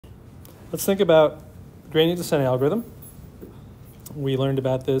let's think about gradient descent algorithm. We learned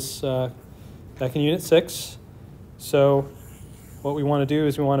about this back in Unit 6. So what we want to do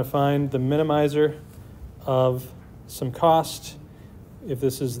is we want to find the minimizer of some cost. If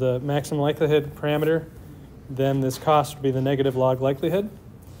this is the maximum likelihood parameter, then this cost would be the negative log likelihood.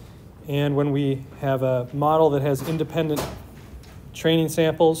 And when we have a model that has independent training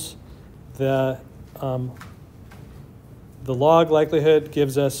samples, the log likelihood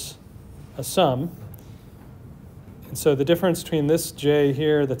gives us a sum. And so the difference between this j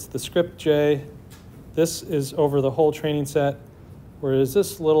here, that's the script j, this is over the whole training set, whereas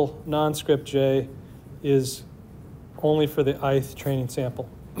this little non-script j is only for the ith training sample.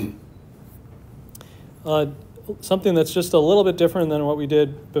 Something that's just a little bit different than what we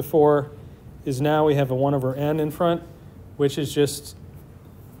did before is now we have a 1 over n in front, which is just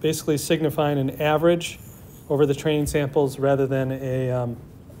basically signifying an average over the training samples rather than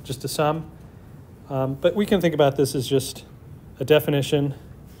just a sum. But we can think about this as just a definition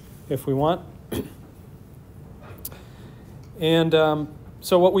if we want. And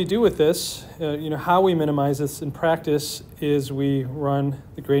so what we do with this, how we minimize this in practice is we run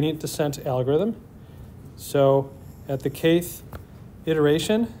the gradient descent algorithm. So at the kth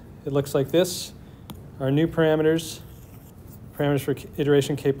iteration, it looks like this. Our new parameters for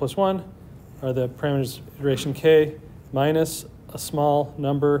iteration k plus 1 are the parameters iteration k minus a small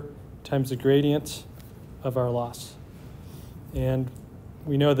number times the gradient of our loss. And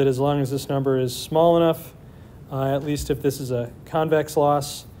we know that as long as this number is small enough, at least if this is a convex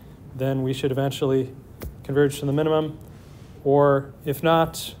loss, then we should eventually converge to the minimum. Or if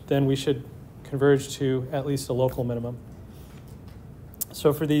not, then we should converge to at least a local minimum.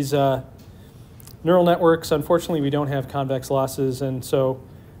 So for these neural networks, unfortunately, we don't have convex losses, and so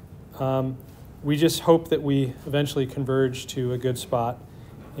we just hope that we eventually converge to a good spot.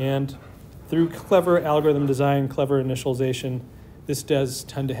 And through clever algorithm design, clever initialization, this does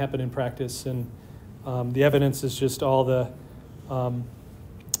tend to happen in practice, and the evidence is just all the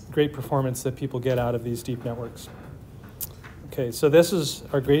great performance that people get out of these deep networks. Okay, so this is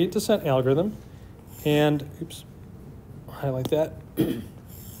our gradient descent algorithm, and oops, I'll highlight that.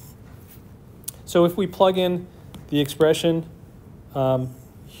 So if we plug in the expression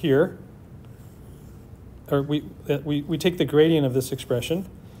here, or we take the gradient of this expression,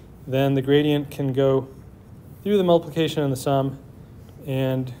 then the gradient can go through the multiplication and the sum,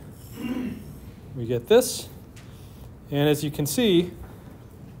 and we get this. And as you can see,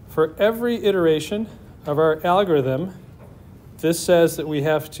 for every iteration of our algorithm, this says that we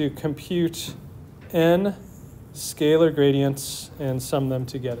have to compute n scalar gradients and sum them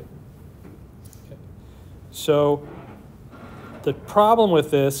to get it. Okay. So the problem with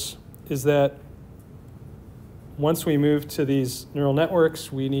this is that once we move to these neural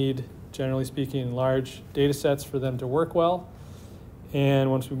networks, we need, generally speaking, large data sets for them to work well. And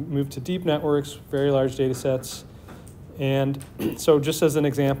once we move to deep networks, very large data sets. And so just as an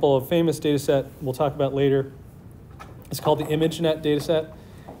example, a famous data set we'll talk about later, it's called the ImageNet data set.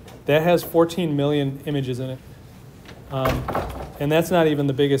 That has 14 million images in it. And that's not even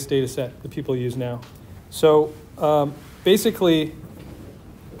the biggest data set that people use now. So basically,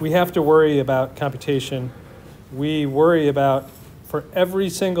 we have to worry about computation. We worry about, for every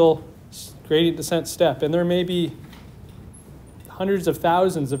single gradient descent step, and there may be hundreds of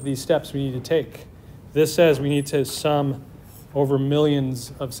thousands of these steps we need to take. This says we need to sum over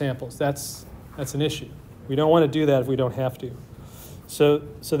millions of samples. That's an issue. We don't want to do that if we don't have to. So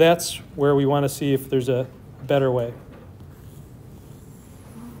that's where we want to see if there's a better way.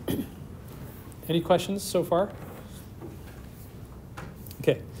 Any questions so far?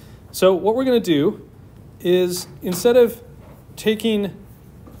 Okay, so what we're going to do is instead of taking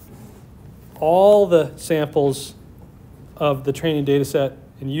all the samples of the training data set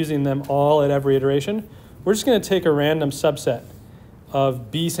and using them all at every iteration, we're just going to take a random subset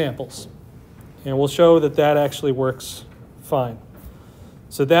of B samples. And we'll show that that actually works fine.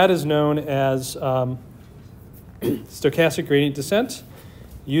 So that is known as stochastic gradient descent,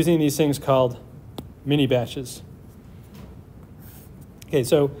 using these things called mini batches. Okay,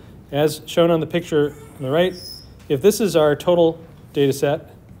 so as shown on the picture on the right, if this is our total data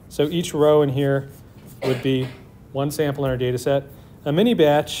set, so each row in here would be one sample in our data set, a mini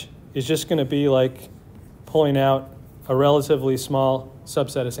batch is just going to be like pulling out a relatively small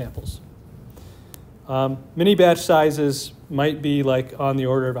subset of samples. Mini batch sizes might be like on the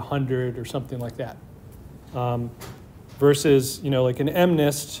order of 100 or something like that. Versus, like an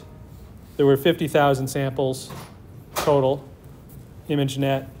MNIST, there were 50,000 samples total.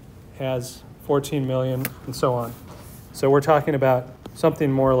 ImageNet has 14 million and so on. So we're talking about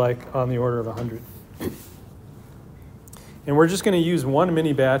something more like on the order of 100. And we're just going to use one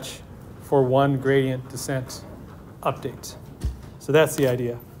mini batch for one gradient descent update. So that's the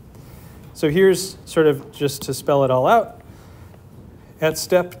idea. So here's sort of just to spell it all out. At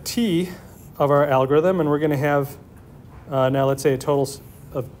step T of our algorithm, and we're going to have now let's say a total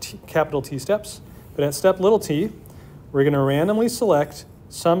of capital T steps, but at step little t, we're going to randomly select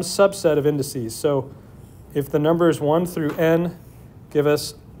some subset of indices. So if the numbers 1 through n give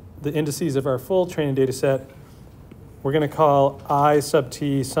us the indices of our full training data set, we're going to call I sub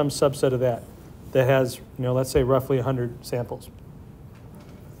t some subset of that has, let's say roughly 100 samples.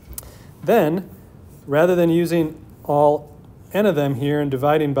 Then, rather than using all n of them here and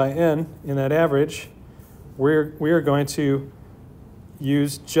dividing by n in that average, we are going to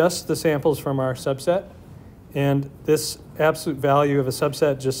use just the samples from our subset. And this absolute value of a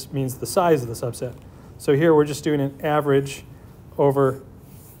subset just means the size of the subset. So here we're just doing an average over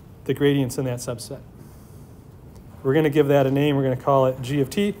the gradients in that subset. We're going to give that a name. We're going to call it g of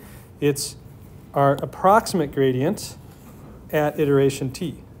t. It's our approximate gradient at iteration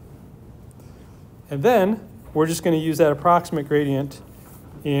t. And then we're just going to use that approximate gradient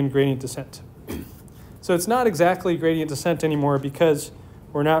in gradient descent. So it's not exactly gradient descent anymore because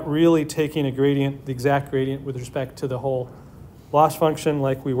we're not really taking a gradient, the exact gradient with respect to the whole loss function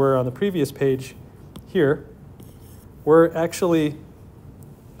like we were on the previous page here. We're actually,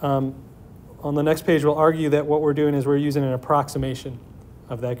 on the next page, we'll argue that what we're doing is we're using an approximation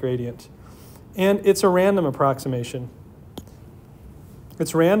of that gradient. And it's a random approximation.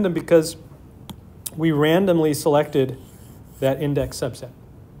 It's random because we randomly selected that index subset.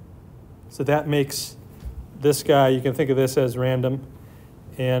 So that makes this guy, you can think of this as random,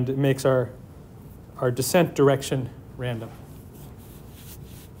 and it makes our descent direction random.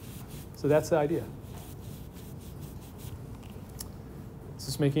 So that's the idea. Is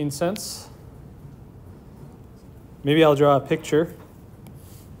this making sense? Maybe I'll draw a picture.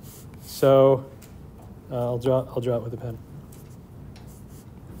 So I'll draw it with a pen.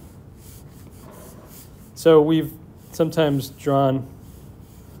 So we've sometimes drawn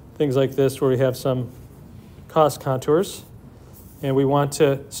things like this where we have some cost contours, and we want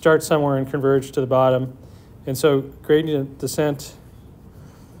to start somewhere and converge to the bottom. And so gradient descent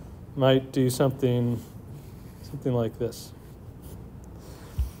might do something like this.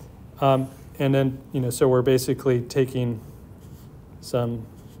 And then, so we're basically taking some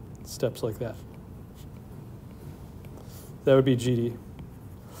steps like that. That would be GD.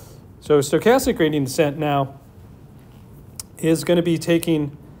 So stochastic gradient descent now is going to be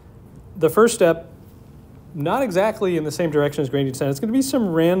taking the first step not exactly in the same direction as gradient descent. It's going to be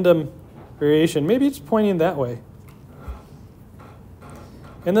some random variation. Maybe it's pointing that way.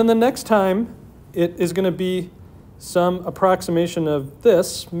 And then the next time, it is going to be some approximation of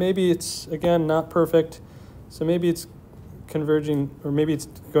this. Maybe it's, again, not perfect. So maybe it's converging, or maybe it's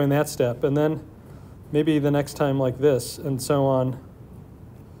going that step. And then maybe the next time like this, and so on.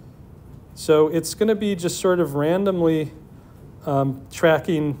 So it's going to be just sort of randomly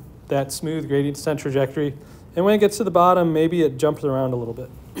tracking that smooth gradient descent trajectory. And when it gets to the bottom, maybe it jumps around a little bit.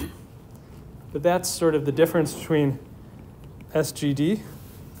 But that's sort of the difference between SGD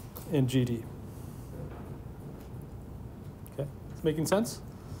and GD. Okay, it's making sense?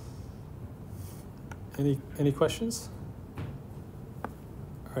 Any questions?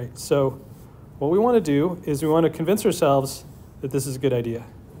 All right, so what we want to do is we want to convince ourselves that this is a good idea.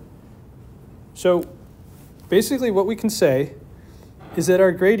 So basically what we can say is that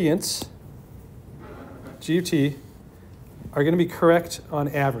our gradients, G of t, are going to be correct on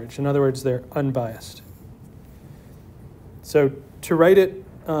average. In other words, they're unbiased. So to write it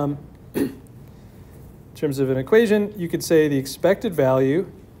in terms of an equation, you could say the expected value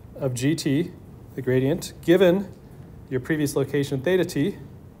of gt, the gradient, given your previous location theta t.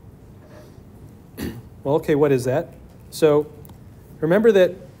 Well, okay, what is that? So remember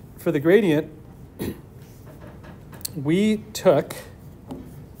that for the gradient, we took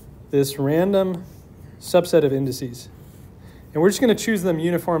this random subset of indices, and we're just going to choose them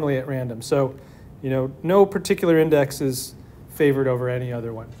uniformly at random. So, no particular index is favored over any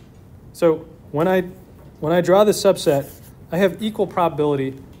other one. So when I draw this subset, I have equal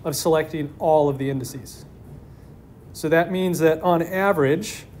probability of selecting all of the indices. So that means that on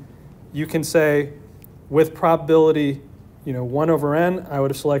average, you can say with probability, 1 over n, I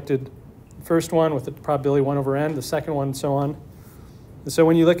would have selected the first one with the probability 1 over n, the second one, and so on. And so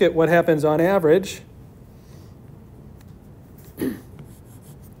when you look at what happens on average, you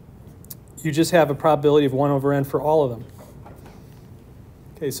just have a probability of 1 over n for all of them.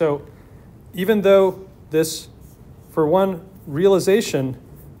 Okay, so even though this, for one realization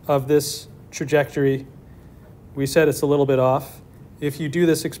of this trajectory, we said it's a little bit off. If you do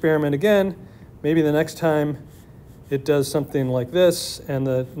this experiment again, maybe the next time it does something like this, and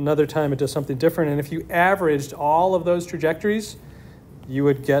another time it does something different. And if you averaged all of those trajectories, you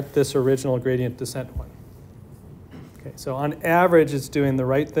would get this original gradient descent one. Okay, so on average, it's doing the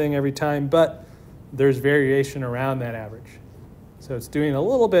right thing every time, but there's variation around that average. So it's doing a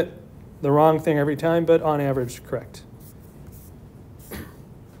little bit the wrong thing every time, but on average, correct.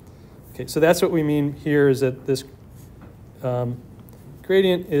 Okay, so that's what we mean here, is that this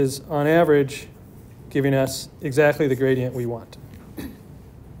gradient is, on average, giving us exactly the gradient we want.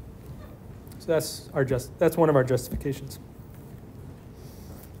 So that's one of our justifications.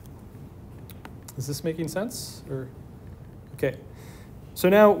 Is this making sense? Or okay. So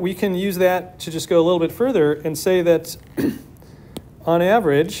now we can use that to just go a little bit further and say that on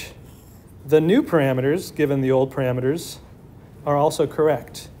average, the new parameters, given the old parameters, are also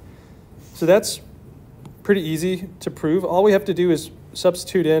correct. So that's pretty easy to prove. All we have to do is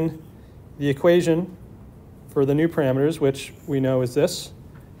substitute in the equation for the new parameters, which we know is this,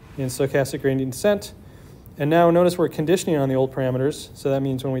 in stochastic gradient descent. And now notice we're conditioning on the old parameters. So that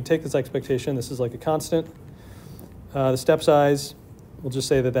means when we take this expectation, this is like a constant. The step size, we'll just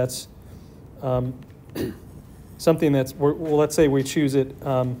say that that's something that's, well, let's say we choose it.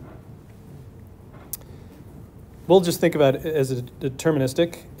 We'll just think about it as a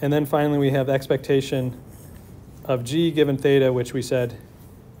deterministic. And then finally, we have the expectation of g given theta, which we said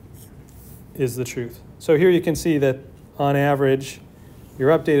is the truth. So here you can see that on average, your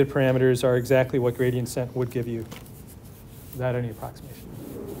updated parameters are exactly what gradient descent would give you without any approximation.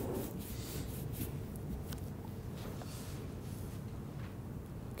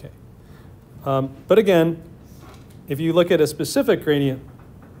 Okay. But again, if you look at a specific gradient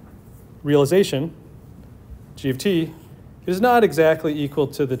realization, g of t, is not exactly equal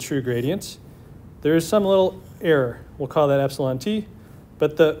to the true gradient. There is some little error. We'll call that epsilon t.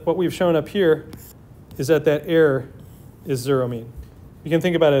 But what we've shown up here is that that error is zero mean. You can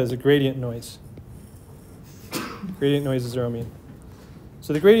think about it as a gradient noise. Gradient noise is zero mean.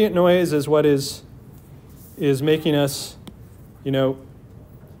 So the gradient noise is what is making us, so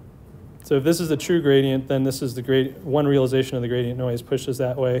if this is the true gradient, then this is the one realization of the gradient noise pushes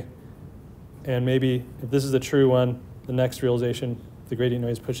that way. And maybe if this is the true one, the next realization, the gradient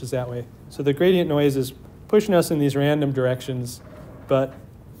noise pushes that way. So the gradient noise is pushing us in these random directions, but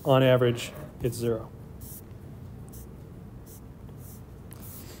on average, it's zero.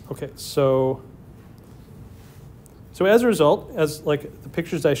 Okay, so as a result, as like the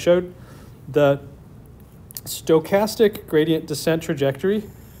pictures I showed, the stochastic gradient descent trajectory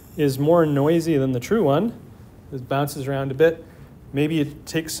is more noisy than the true one. It bounces around a bit. Maybe it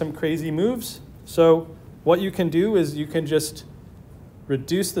takes some crazy moves. So what you can do is you can just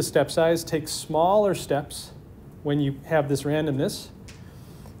reduce the step size, take smaller steps when you have this randomness,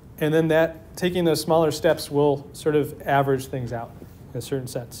 and then taking those smaller steps will sort of average things out in a certain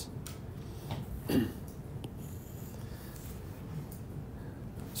sense.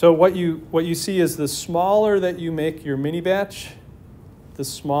 So what you see is the smaller that you make your mini batch, the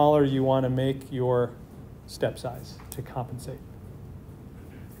smaller you want to make your step size to compensate.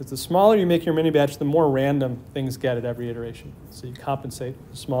 Because the smaller you make your mini batch, the more random things get at every iteration. So you compensate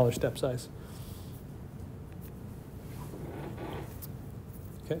the smaller step size.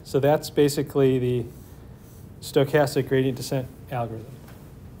 Okay, so that's basically the stochastic gradient descent algorithm.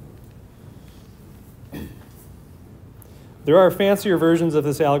 There are fancier versions of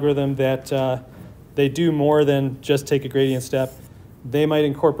this algorithm that they do more than just take a gradient step. They might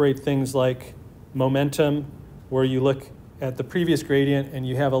incorporate things like momentum, where you look at the previous gradient and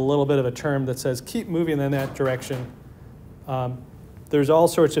you have a little bit of a term that says keep moving in that direction. There's all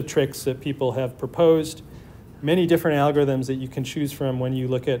sorts of tricks that people have proposed, many different algorithms that you can choose from when you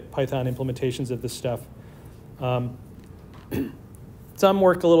look at Python implementations of this stuff. Some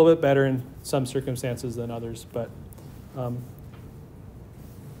work a little bit better in some circumstances than others, but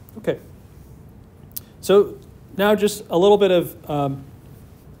okay. So now just a little bit of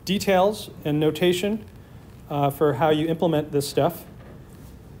details and notation for how you implement this stuff.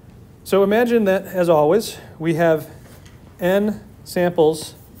 So imagine that, as always, we have n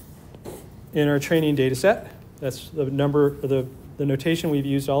samples in our training data set. That's the number, the notation we've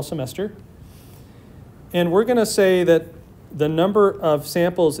used all semester. And we're going to say that the number of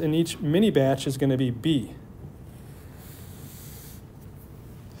samples in each mini batch is going to be b.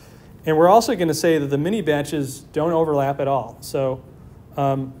 And we're also going to say that the mini batches don't overlap at all. So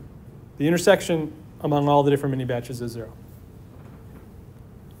the intersection among all the different mini batches is 0.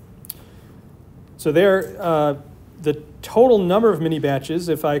 So there, the total number of mini batches,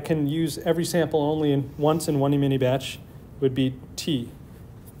 if I can use every sample only once in one mini batch, would be T.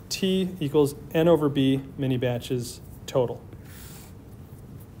 T equals N over B mini batches total.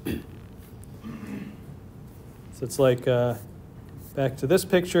 So it's like, back to this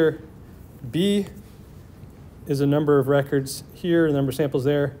picture, B is a number of records here, a number of samples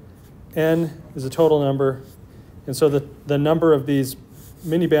there. N is a total number. And so the number of these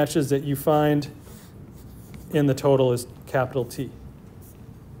mini batches that you find in the total is capital T.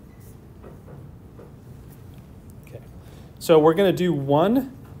 Okay. So we're going to do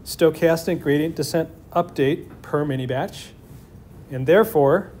one stochastic gradient descent update per mini batch. And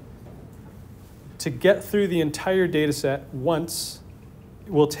therefore, to get through the entire data set once,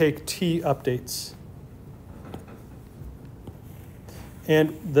 we'll take T updates.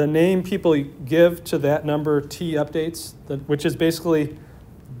 And the name people give to that number, T updates, which is basically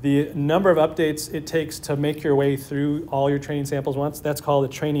the number of updates it takes to make your way through all your training samples once, that's called a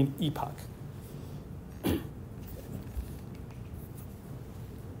training epoch.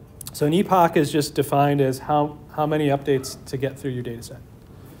 So an epoch is just defined as how many updates to get through your data set.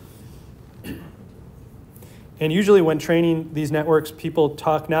 And usually when training these networks, people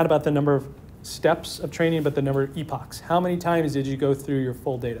talk not about the number of steps of training, but the number of epochs. How many times did you go through your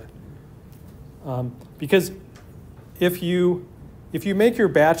full data? Because if you make your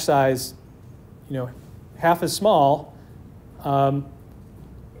batch size, half as small,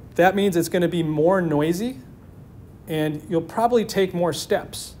 that means it's going to be more noisy, and you'll probably take more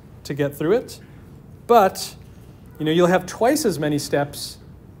steps to get through it. But you'll have twice as many steps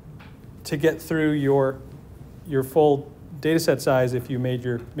to get through your full data set size if you made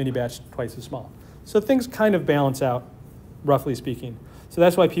your mini batch twice as small. So things kind of balance out, roughly speaking. So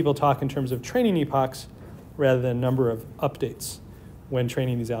that's why people talk in terms of training epochs rather than number of updates when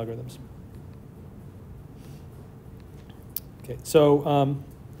training these algorithms. Okay, so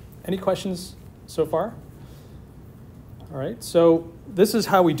any questions so far? All right, so this is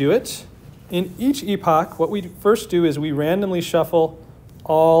how we do it. In each epoch, what we first do is we randomly shuffle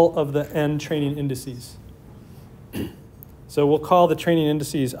all of the N training indices. So we'll call the training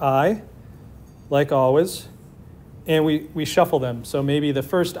indices I, like always, and we shuffle them. So maybe the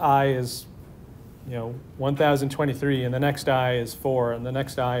first I is 1023, and the next I is 4, and the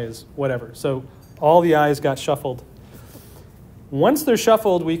next I is whatever. So all the I's got shuffled. Once they're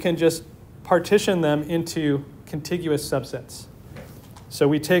shuffled, we can just partition them into contiguous subsets. So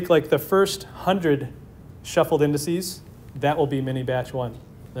we take like the first 100 shuffled indices, that will be mini batch 1.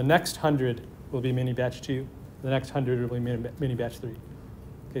 The next 100 will be mini batch 2. The next 100 will be mini batch 3.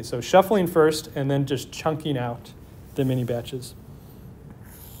 Okay, so shuffling first and then just chunking out the mini batches.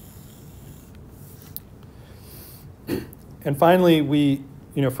 And finally, we,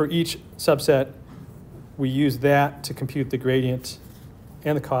 for each subset, we use that to compute the gradient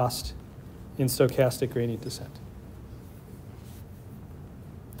and the cost in stochastic gradient descent.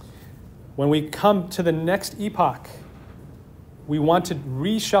 When we come to the next epoch, we want to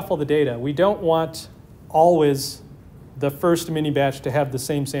reshuffle the data. We don't want always the first mini batch to have the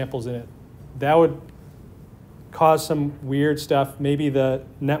same samples in it. That would cause some weird stuff. Maybe the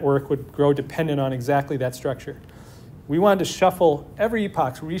network would grow dependent on exactly that structure. We wanted to shuffle every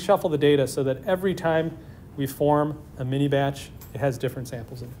epoch, reshuffle the data so that every time we form a mini batch, it has different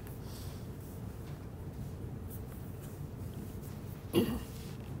samples in it.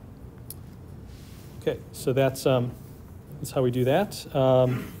 Okay, so that's how we do that.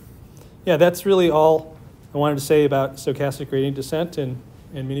 Yeah, that's really all I wanted to say about stochastic gradient descent and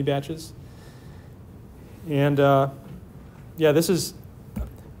mini batches. And yeah, this is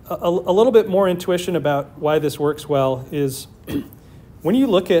a little bit more intuition about why this works well is when you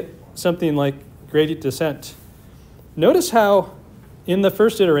look at something like gradient descent, notice how in the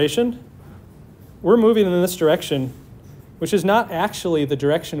first iteration, we're moving in this direction, which is not actually the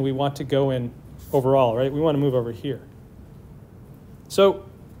direction we want to go in overall, right? We want to move over here. So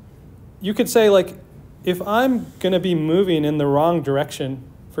you could say, like, if I'm going to be moving in the wrong direction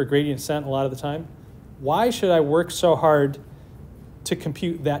for gradient descent a lot of the time, why should I work so hard to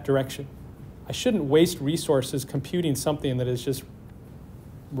compute that direction? I shouldn't waste resources computing something that is just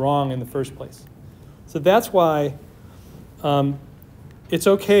wrong in the first place. So that's why it's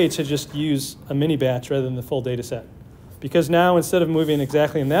okay to just use a mini batch rather than the full data set. Because now instead of moving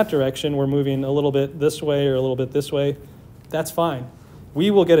exactly in that direction, we're moving a little bit this way or a little bit this way. That's fine. We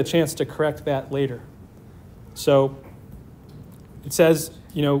will get a chance to correct that later. So it says,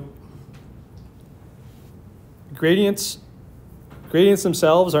 gradients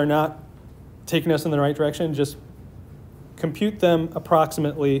themselves are not taking us in the right direction. Just compute them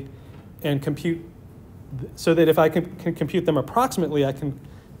approximately and compute so that if I can compute them approximately, I can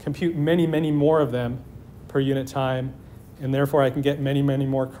compute many, many more of them per unit time, and therefore I can get many, many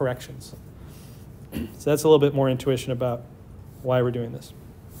more corrections. So that's a little bit more intuition about why we're doing this.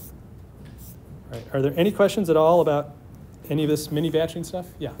 All right. Are there any questions at all about any of this mini batching stuff?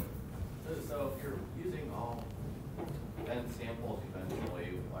 Yeah. So if you're using all n samples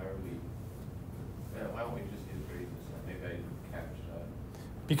eventually, why don't we just use gradient descent? Maybe I didn't catch that.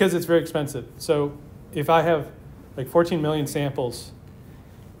 Because it's very expensive. So if I have like 14 million samples,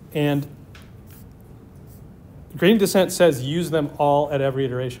 and gradient descent says use them all at every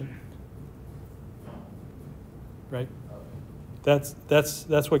iteration, right? That's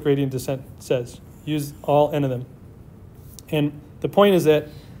what gradient descent says. Use all n of them. And the point is that,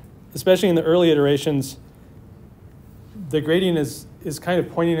 especially in the early iterations, the gradient is kind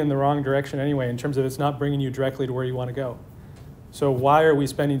of pointing in the wrong direction anyway, in terms of it's not bringing you directly to where you want to go. So why are we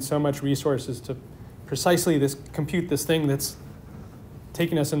spending so much resources to precisely compute this thing that's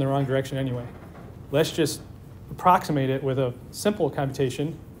taking us in the wrong direction anyway? Let's just approximate it with a simple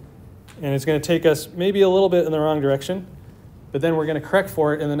computation, and it's going to take us maybe a little bit in the wrong direction, but then we're going to correct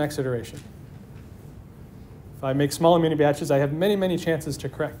for it in the next iteration. If I make smaller mini batches, I have many, many chances to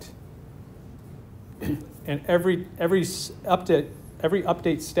correct. And every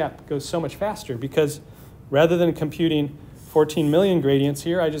update step goes so much faster, because rather than computing 14 million gradients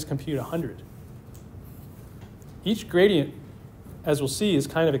here, I just compute 100. Each gradient, as we'll see, is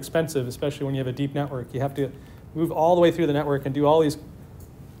kind of expensive, especially when you have a deep network. You have to move all the way through the network and do all these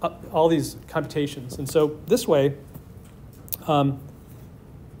computations. And so this way, you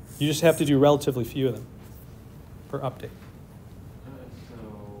just have to do relatively few of them per update.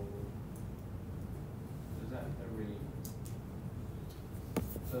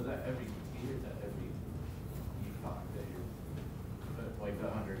 So is that every year, is that every epoch that you're, like the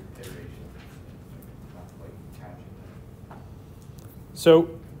 100 iterations, not like catching that?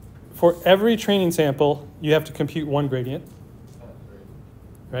 So for every training sample, you have to compute one gradient,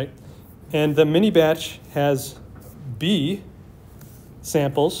 right? And the mini batch has B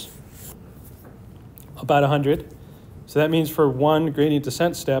samples, about 100. So that means for one gradient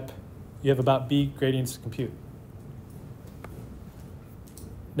descent step, you have about B gradients to compute.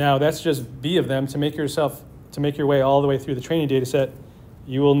 Now that's just B of them. To make your way all the way through the training data set,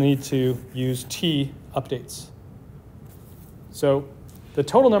 you will need to use T updates. So the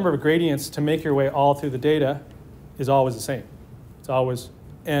total number of gradients to make your way all through the data is always the same. It's always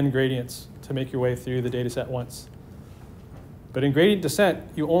n gradients to make your way through the data set once. But in gradient descent,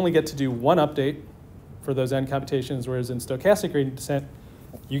 you only get to do one update for those n computations, whereas in stochastic gradient descent,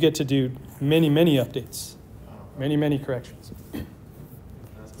 you get to do many, many updates, many, many corrections.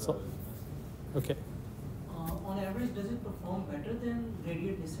 So, okay. On average, does it perform better than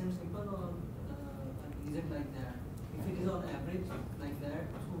gradient descent simple, or is it like that? If it is on average like that,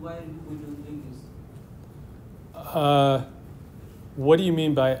 so why are we doing this? What do you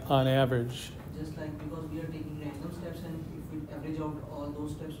mean by on average? Just like because we are taking random steps, and if we average out all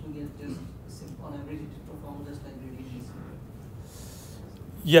those steps, we get just on average it performs just like gradient descent.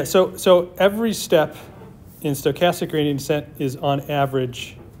 Yeah. So every step in stochastic gradient descent is on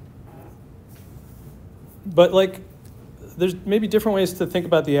average. But like, there's maybe different ways to think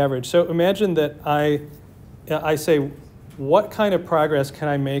about the average. So imagine that I say, what kind of progress can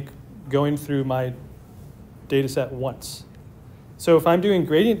I make going through my data set once? So if I'm doing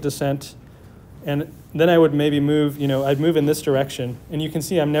gradient descent, and then I would maybe move, I'd move in this direction, and you can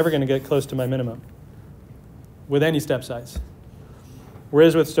see I'm never going to get close to my minimum with any step size.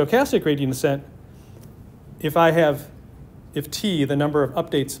 Whereas with stochastic gradient descent, if T, the number of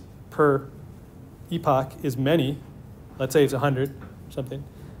updates per epoch, is many, let's say it's 100 or something,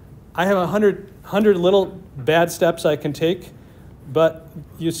 I have 100 little bad steps I can take, but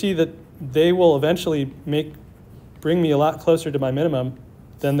you see that they will eventually bring me a lot closer to my minimum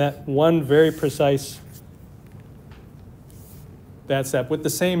than that one very precise bad step with the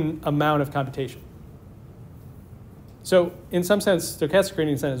same amount of computation. So in some sense, stochastic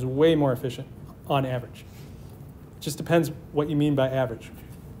gradient descent is way more efficient on average. It just depends what you mean by average.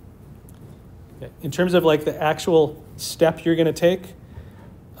 Okay. In terms of like the actual step you're going to take,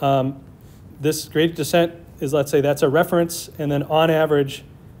 this gradient descent is, let's say that's a reference, and then on average,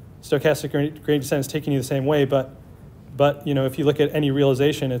 stochastic gradient descent is taking you the same way, but if you look at any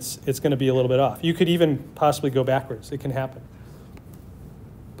realization, it's going to be a little bit off. You could even possibly go backwards. It can happen.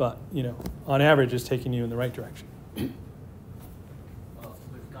 But on average, it's taking you in the right direction. But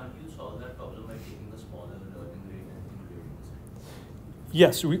can't you solve that problem by taking a smaller learning rate and gradient descent?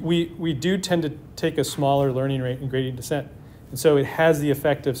 Yes, we do tend to take a smaller learning rate in gradient descent. And so it has the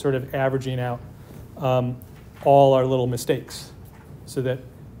effect of sort of averaging out all our little mistakes, so that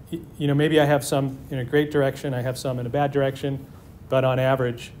maybe I have some in a great direction, I have some in a bad direction, but on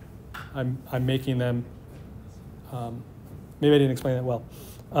average, I'm making them. Maybe I didn't explain that well.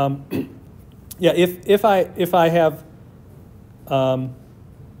 Yeah, if I have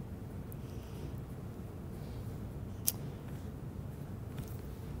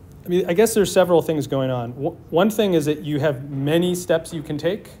I guess there's several things going on. One thing is that you have many steps you can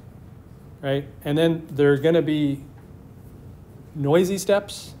take, right? And then there are going to be noisy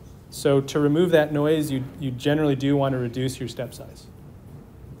steps. So to remove that noise, you generally do want to reduce your step size.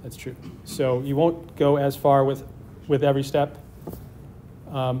 That's true. So you won't go as far with every step.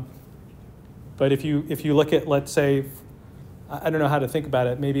 But if you look at, let's say, I don't know how to think about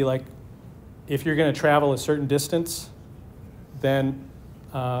it, maybe like if you're going to travel a certain distance, then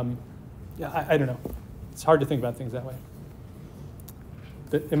yeah, I don't know. It's hard to think about things that way.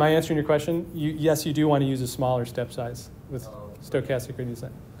 But am I answering your question? Yes, you do want to use a smaller step size with stochastic gradient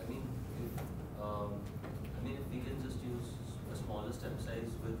descent. If we can just use a smaller step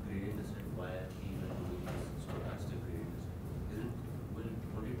size with gradient descent, why are we even doing this stochastic gradient descent? Would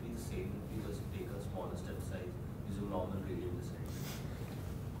it be the same if we just take a smaller step size using normal gradient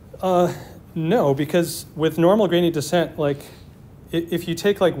descent? No, because with normal gradient descent, like if you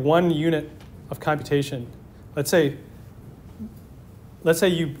take like 1 unit of computation, let's say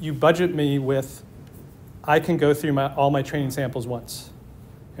you budget me with, I can go through all my training samples once.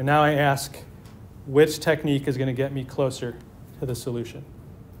 And now I ask, which technique is going to get me closer to the solution?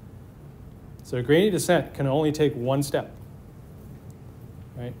 So gradient descent can only take 1 step,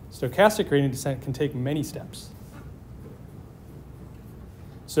 right? Stochastic gradient descent can take many steps.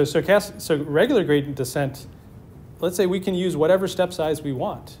 So regular gradient descent, let's say we can use whatever step size we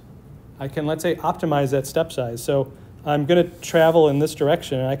want. I can, let's say, optimize that step size. So I'm going to travel in this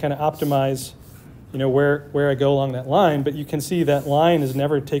direction, and I kind of optimize, where I go along that line. But you can see that line is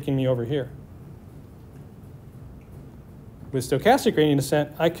never taking me over here. With stochastic gradient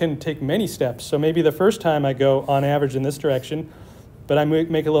descent, I can take many steps. So maybe the first time I go on average in this direction, but I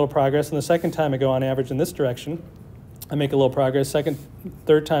make a little progress. And the second time I go on average in this direction, I make a little progress.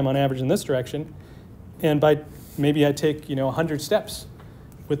 Third time on average in this direction. And maybe I take 100 steps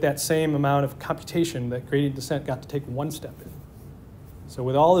with that same amount of computation that gradient descent got to take 1 step in. So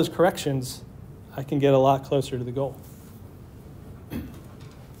with all those corrections, I can get a lot closer to the goal.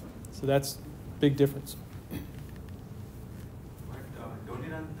 So that's a big difference. But don't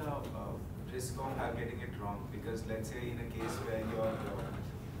you run the risk of getting it wrong? Because let's say in a case where your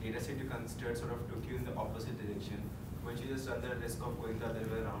data set you considered sort of took you in the opposite direction, would you just run the risk of going the other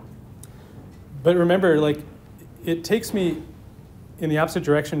way around? But remember, like, it takes me in the opposite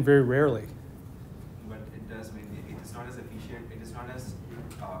direction very rarely. But it does mean it is not as efficient, it is not as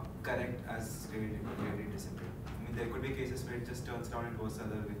correct as gradient descent. I mean, there could be cases where it just turns down and goes the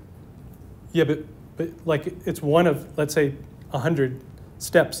other way. Yeah, but like it's one of, let's say, 100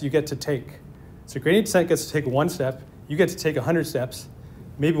 steps you get to take. So gradient descent gets to take 1 step, you get to take 100 steps.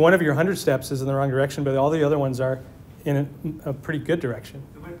 Maybe one of your 100 steps is in the wrong direction, but all the other ones are in a pretty good direction.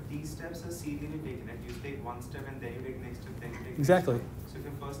 But these steps are serially taken, and you take 1 step and then you take next and then you take Exactly. next. So if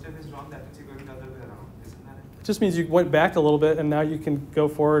your first step is wrong, that means you're going the other way around. Isn't that it? It just means you went back a little bit and now you can go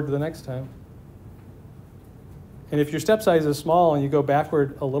forward the next time. And if your step size is small and you go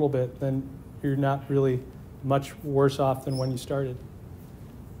backward a little bit, then you're not really much worse off than when you started.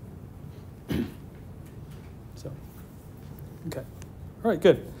 So, okay. All right,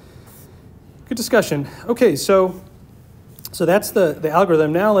 good. Good discussion. Okay, so that's the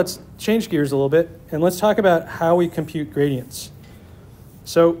algorithm. Now let's change gears a little bit and let's talk about how we compute gradients.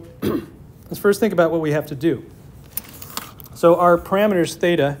 So let's first think about what we have to do. So our parameters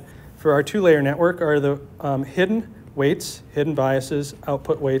theta for our 2-layer network are the hidden weights, hidden biases,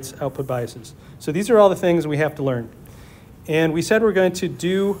 output weights, output biases. So these are all the things we have to learn. And we said we're going to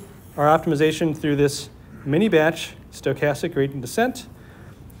do our optimization through this mini batch stochastic gradient descent.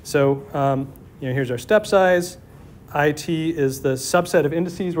 So here's our step size. IT is the subset of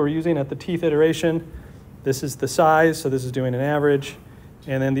indices we're using at the tth iteration. This is the size, so this is doing an average.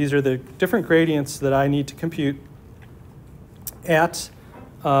 And then these are the different gradients that I need to compute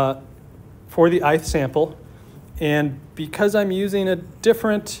for the ith sample. And because I'm using a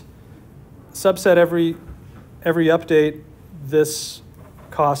different subset every update, this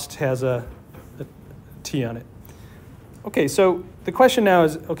cost has a t on it. Okay, so the question now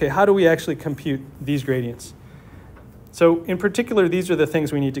is, okay, how do we actually compute these gradients? So in particular, these are the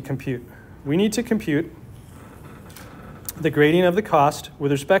things we need to compute. We need to compute the gradient of the cost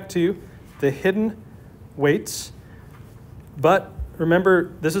with respect to the hidden weights, but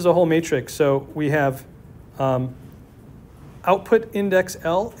remember, this is a whole matrix. So we have output index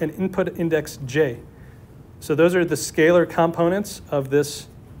L and input index J. So those are the scalar components of this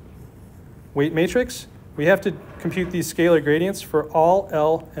weight matrix. We have to compute these scalar gradients for all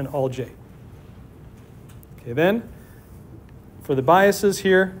L and all J. Okay, then for the biases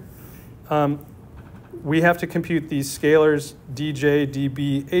here, we have to compute these scalars dj,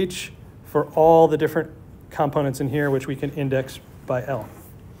 db, h for all the different components in here, which we can index by L.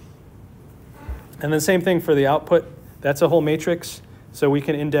 And the same thing for the output. That's a whole matrix, so we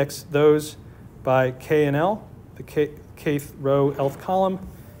can index those by k and L, the kth row, lth column.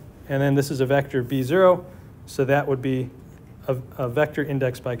 And then this is a vector b0, so that would be a vector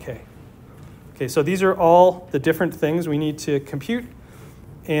indexed by k. Okay, so these are all the different things we need to compute.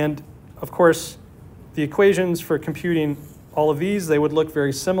 And of course, the equations for computing all of these, they would look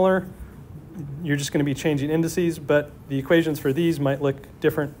very similar. You're just going to be changing indices, but the equations for these might look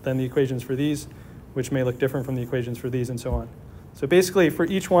different than the equations for these, which may look different from the equations for these, and so on. So basically, for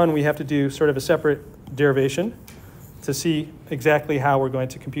each one, we have to do sort of a separate derivation to see exactly how we're going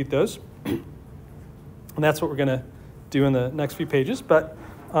to compute those. And that's what we're going to do in the next few pages. But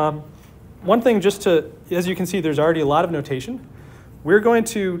one thing just to, as you can see, there's already a lot of notation. We're going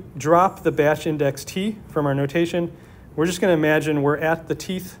to drop the batch index t from our notation. We're just going to imagine we're at the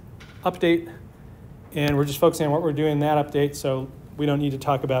tth update, and we're just focusing on what we're doing in that update, so we don't need to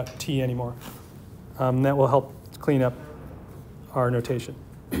talk about t anymore. That will help clean up our notation.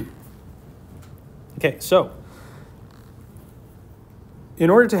 Okay, so in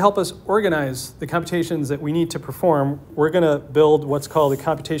order to help us organize the computations that we need to perform, we're going to build what's called a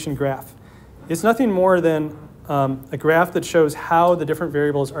computation graph. It's nothing more than a graph that shows how the different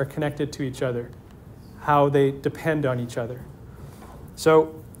variables are connected to each other, how they depend on each other.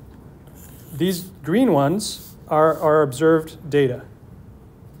 So these green ones are our observed data.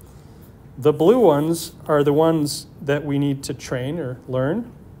 The blue ones are the ones that we need to train or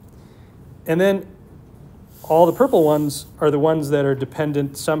learn. And then all the purple ones are the ones that are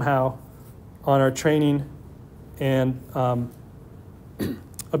dependent somehow on our training and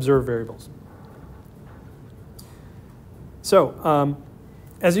observed variables. So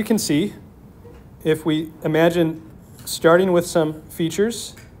as you can see, if we imagine starting with some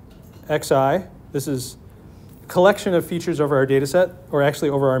features, xi, this is a collection of features over our data set, or actually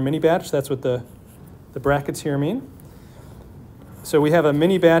over our mini batch. That's what the brackets here mean. So we have a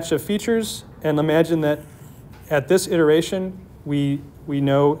mini batch of features, and imagine that at this iteration, we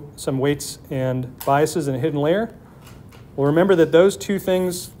know some weights and biases in a hidden layer. Well, remember that those two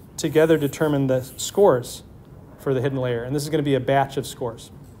things together determine the scores for the hidden layer, and this is going to be a batch of scores.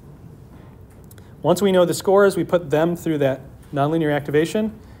 Once we know the scores, we put them through that nonlinear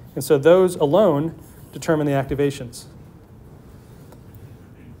activation, and so those alone determine the activations.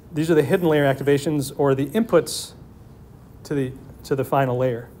 These are the hidden layer activations, or the inputs to the final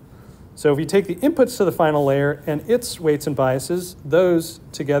layer. So if you take the inputs to the final layer and its weights and biases, those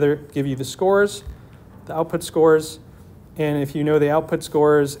together give you the scores, the output scores, and if you know the output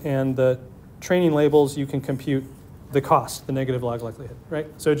scores and the training labels, you can compute the cost, the negative log likelihood, right?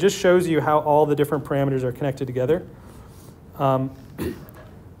 So it just shows you how all the different parameters are connected together.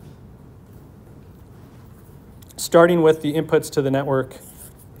 Starting with the inputs to the network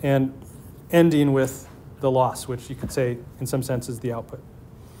and ending with the loss, which you could say in some sense is the output.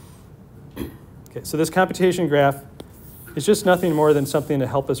 Okay, so this computation graph is just nothing more than something to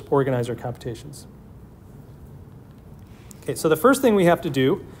help us organize our computations. Okay, so the first thing we have to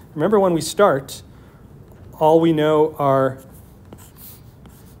do, remember when we start, all we know are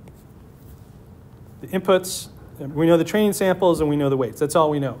the inputs, we know the training samples, and we know the weights. That's all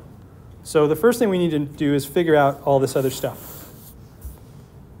we know. So the first thing we need to do is figure out all this other stuff.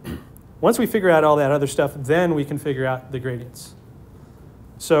 Once we figure out all that other stuff, then we can figure out the gradients.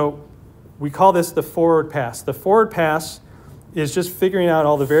 So we call this the forward pass. The forward pass is just figuring out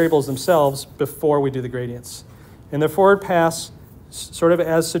all the variables themselves before we do the gradients. And the forward pass, sort of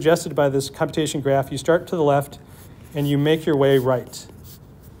as suggested by this computation graph, you start to the left and you make your way right.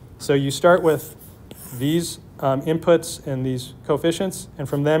 So you start with these inputs and these coefficients, and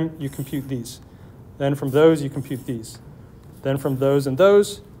from them you compute these. Then from those you compute these. Then from those and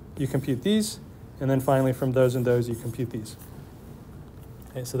those you compute these, and then finally from those and those you compute these.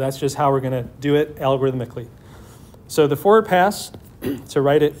 Okay, so that's just how we're going to do it algorithmically. So the forward pass, to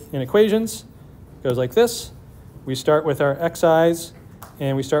write it in equations, goes like this. We start with our xi's,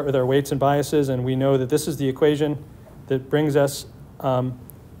 and we start with our weights and biases, and we know that this is the equation that brings us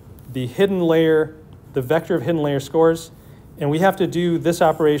the hidden layer, the vector of hidden layer scores, and we have to do this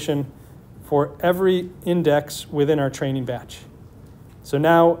operation for every index within our training batch. So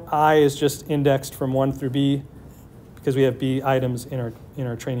now I is just indexed from 1 through B because we have B items in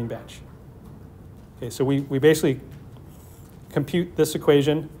our training batch. Okay, so we basically compute this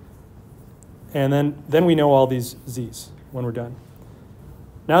equation, and then we know all these Z's when we're done.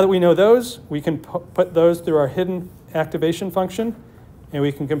 Now that we know those, we can put those through our hidden activation function, and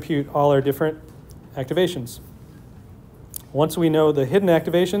we can compute all our different activations. Once we know the hidden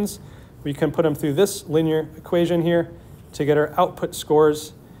activations, we can put them through this linear equation here to get our output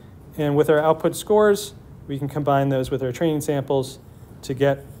scores. And with our output scores, we can combine those with our training samples to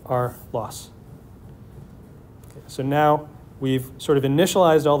get our loss. Okay, so now we've sort of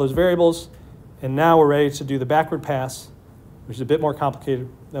initialized all those variables, and now we're ready to do the backward pass, which is a bit more complicated.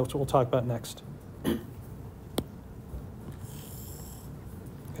 That's what we'll talk about next. Okay.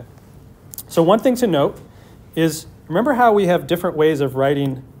 So one thing to note is, remember how we have different ways of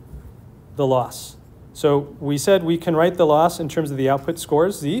writing the loss? So we said we can write the loss in terms of the output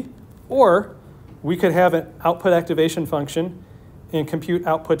scores, Z, or we could have an output activation function and compute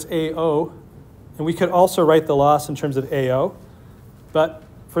outputs AO, and we could also write the loss in terms of AO. But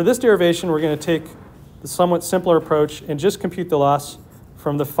for this derivation, we're going to take the somewhat simpler approach and just compute the loss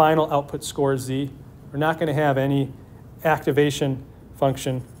from the final output score Z. We're not going to have any activation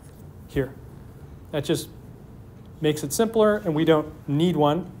function here. That just makes it simpler, and we don't need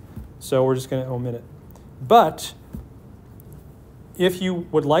one, so we're just going to omit it. But if you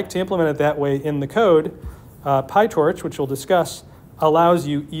would like to implement it that way in the code, PyTorch, which we'll discuss, allows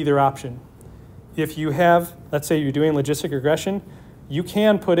you either option. If you have, let's say you're doing logistic regression, you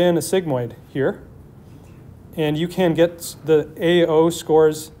can put in a sigmoid here, and you can get the AO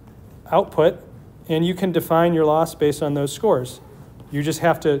scores output, and you can define your loss based on those scores. You just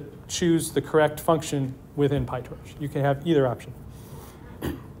have to choose the correct function within PyTorch. You can have either option.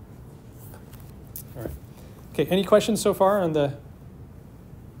 All right. Okay, any questions so far on the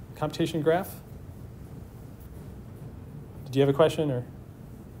computation graph? Did you have a question or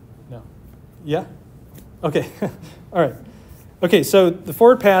no? Yeah? Okay, all right. Okay, so the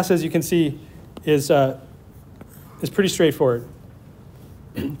forward pass, as you can see, is pretty straightforward.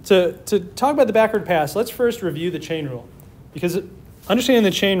 To talk about the backward pass, let's first review the chain rule, because understanding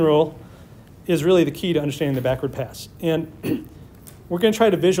the chain rule is really the key to understanding the backward pass. And we're going to try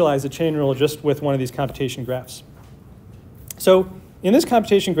to visualize the chain rule just with one of these computation graphs. So in this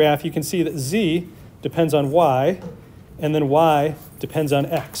computation graph, you can see that Z depends on Y, and then Y depends on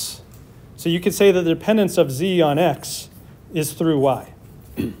X. So you could say that the dependence of Z on X is through Y.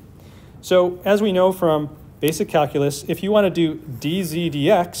 So as we know from basic calculus, if you want to do dz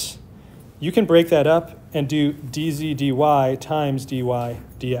dx, you can break that up and do dz dy times dy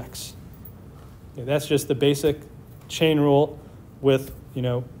dx. Okay, that's just the basic chain rule with,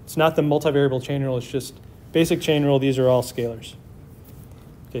 it's not the multivariable chain rule, it's just basic chain rule. These are all scalars.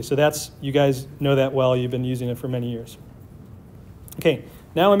 Okay, so that's, you guys know that well. You've been using it for many years. Okay,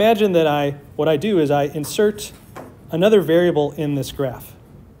 now imagine that what I do is I insert another variable in this graph,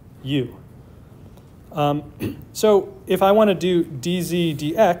 u. So if I want to do dz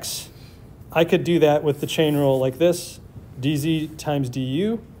dx, I could do that with the chain rule like this, dz times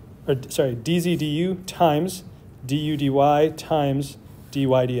du, dz du times du dy times dy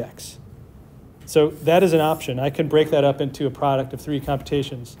dx. So that is an option. I can break that up into a product of 3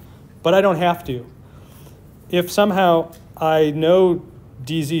 computations, but I don't have to. If somehow I know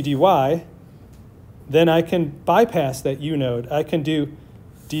dz dy, then I can bypass that u node. I can do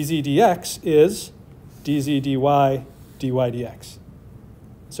dz dx is dz dy dy dx.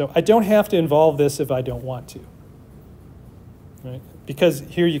 So I don't have to involve this if I don't want to, right? Because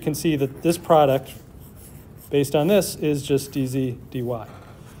here you can see that this product based on this is just dz dy.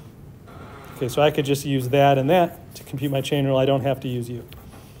 Okay, so I could just use that and that to compute my chain rule. I don't have to use u.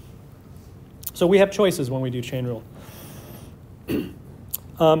 So we have choices when we do chain rule.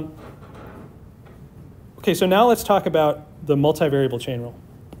 Okay, so now let's talk about the multivariable chain rule.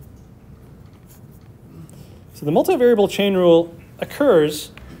 So the multivariable chain rule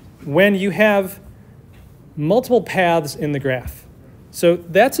occurs when you have multiple paths in the graph. So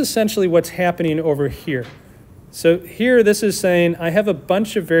that's essentially what's happening over here. So here this is saying I have a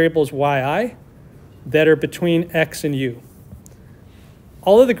bunch of variables yi that are between x and u.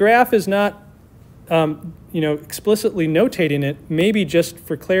 Although the graph is not explicitly notating it, maybe just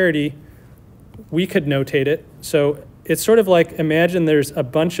for clarity, we could notate it. So it's sort of like, imagine there's a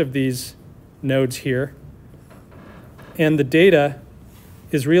bunch of these nodes here, and the data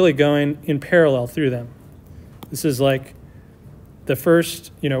is really going in parallel through them. This is like the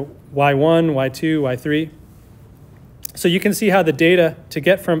first, y1, y2, y3. So you can see how the data to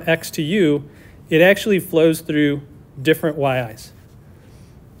get from x to u, it actually flows through different yi's.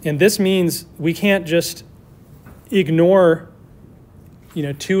 And this means we can't just ignore, you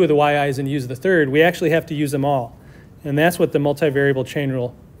know, 2 of the yi's and use the third. We actually have to use them all. And that's what the multivariable chain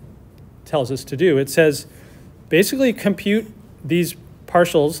rule tells us to do. It says basically compute these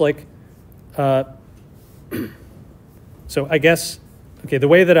partials like, so I guess, okay, the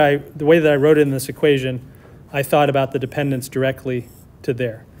way that I wrote it in this equation, I thought about the dependence directly to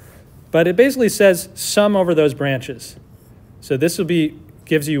there. But it basically says sum over those branches. So this will be,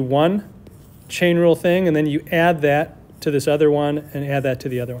 gives you one chain rule thing, and then you add that to this other one and add that to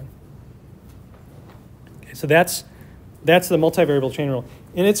the other one. Okay, so that's the multivariable chain rule.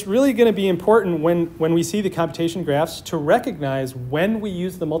 And it's really going to be important when we see the computation graphs to recognize when we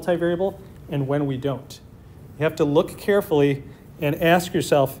use the multivariable and when we don't. You have to look carefully and ask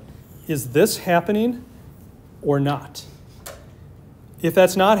yourself, is this happening or not? If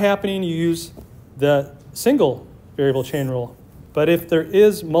that's not happening, you use the single variable chain rule. But if there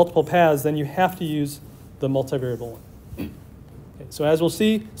is multiple paths, then you have to use the multivariable one. Okay, so as we'll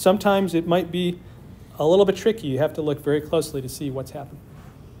see, sometimes it might be a little bit tricky. You have to look very closely to see what's happening.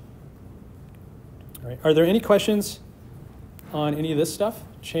 All right. Are there any questions on any of this stuff?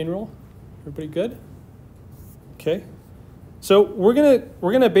 Chain rule? Everybody good? Okay. So we're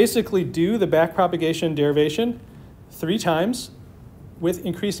gonna basically do the backpropagation derivation 3 times with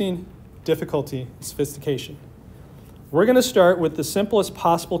increasing difficulty and sophistication. We're going to start with the simplest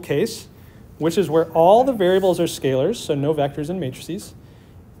possible case, which is where all the variables are scalars, so no vectors and matrices,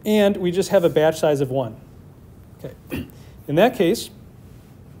 and we just have a batch size of 1. Okay. In that case,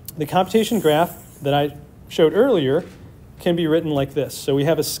 the computation graph that I showed earlier can be written like this. So we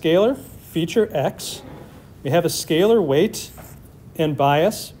have a scalar feature x, we have a scalar weight and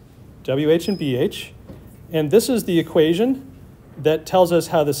bias, WH and BH, and this is the equation that tells us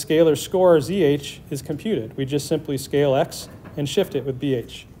how the scalar score, ZH, is computed. We just simply scale x and shift it with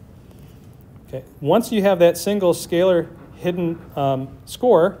BH. Okay. Once you have that single scalar hidden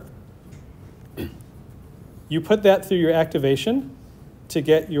score, you put that through your activation to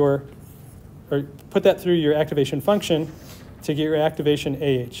get your, or put that through your activation function to get your activation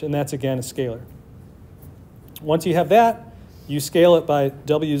AH, and that's again a scalar. Once you have that, you scale it by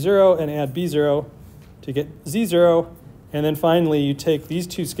W0 and add B0 to get Z0, and then finally you take these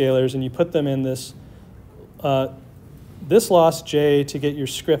 2 scalars and you put them in this, this loss J to get your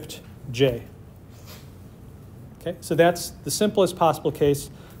script J. Okay, so that's the simplest possible case.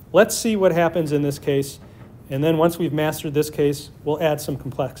 Let's see what happens in this case, and then once we've mastered this case, we'll add some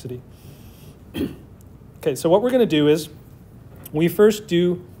complexity. Okay, so what we're going to do is we first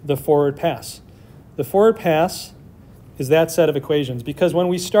do the forward pass. The forward pass is that set of equations, because when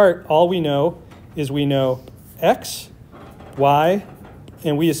we start, all we know is we know x, y,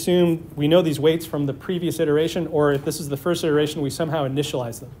 and we assume we know these weights from the previous iteration, or if this is the first iteration, we somehow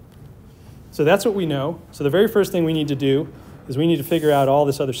initialize them. So that's what we know. So the very first thing we need to do is we need to figure out all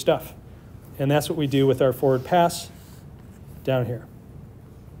this other stuff. And that's what we do with our forward pass down here.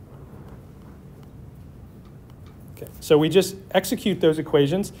 Okay, so we just execute those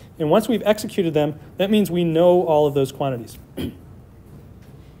equations, and once we've executed them, that means we know all of those quantities.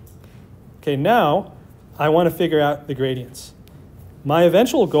 Okay, now I want to figure out the gradients. My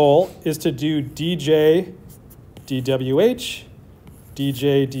eventual goal is to do dj dwh,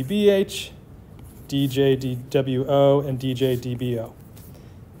 dj dbh, dj dwo, and dj dbo.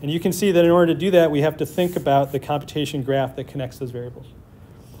 And you can see that in order to do that, we have to think about the computation graph that connects those variables.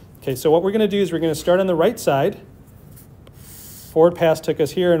 Okay, so what we're going to do is we're going to start on the right side. Forward pass took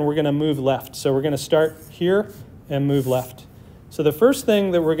us here, and we're going to move left. So we're going to start here and move left. So the first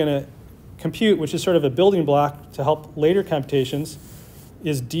thing that we're going to compute, which is sort of a building block to help later computations,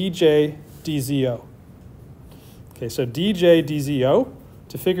 is dj dzo. Okay, so dj dzo,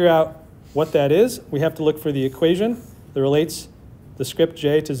 to figure out what that is, we have to look for the equation that relates the script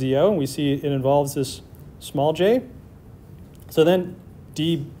j to zo, and we see it involves this small j. So then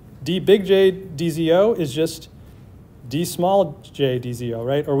d big J dzo is just d small j dzo,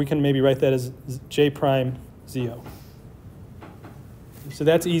 right? Or we can maybe write that as j prime zo. So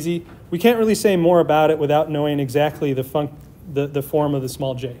that's easy. We can't really say more about it without knowing exactly the form of the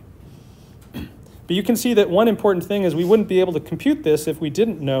small j. But you can see that one important thing is we wouldn't be able to compute this if we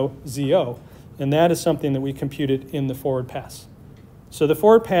didn't know zo, and that is something that we computed in the forward pass. So the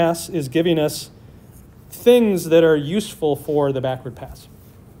forward pass is giving us things that are useful for the backward pass.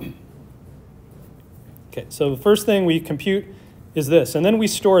 Okay, so the first thing we compute is this, and then we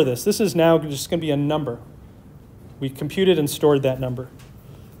store this. This is now just going to be a number. We computed and stored that number.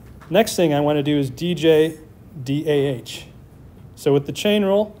 Next thing I want to do is dj dah. So with the chain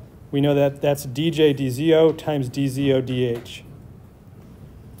rule, we know that that's dj dzo times dzo dh.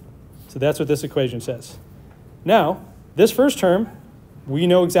 So that's what this equation says. Now, this first term, we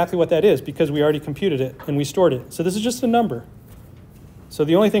know exactly what that is because we already computed it and we stored it. So this is just a number. So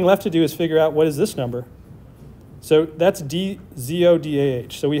the only thing left to do is figure out what is this number. So that's DZO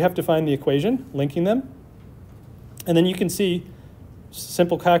DAH. So we have to find the equation, linking them. And then you can see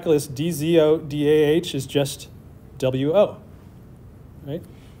simple calculus DZO DAH is just WO, right?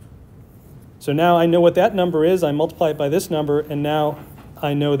 So now I know what that number is. I multiply it by this number, and now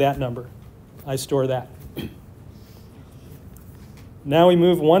I know that number. I store that. Now we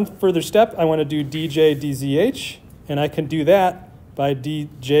move one further step. I want to do DJ DZH, and I can do that by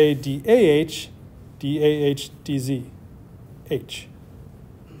DJ DAH, DAH DZH.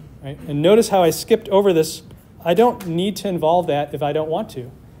 Right? And notice how I skipped over this. I don't need to involve that if I don't want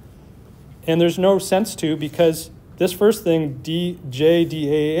to. And there's no sense to, because this first thing, DJ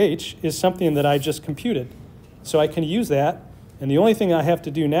DAH, is something that I just computed. So I can use that, and the only thing I have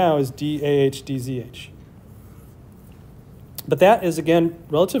to do now is DAH DZH. But that is, again,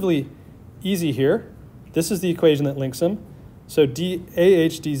 relatively easy here. This is the equation that links them. So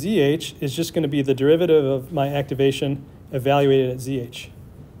DAH DZH is just going to be the derivative of my activation evaluated at ZH.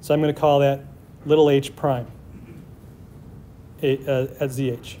 So I'm going to call that little h prime at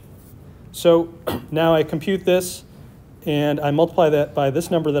ZH. So now I compute this, and I multiply that by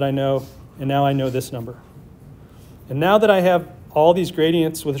this number that I know, and now I know this number. And now that I have all these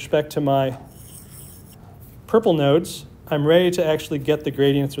gradients with respect to my purple nodes, I'm ready to actually get the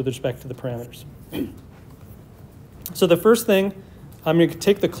gradients with respect to the parameters. So the first thing, I'm going to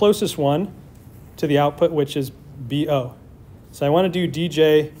take the closest one to the output, which is BO. So I want to do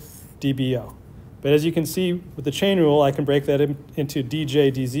DJ DBO. But as you can see with the chain rule, I can break that into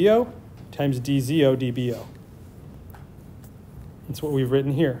DJ DZO times DZO DBO. That's what we've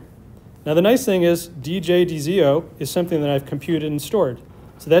written here. Now the nice thing is DJ DZO is something that I've computed and stored.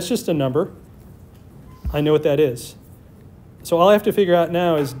 So that's just a number. I know what that is. So all I have to figure out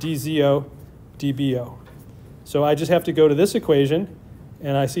now is DZO DBO. So I just have to go to this equation,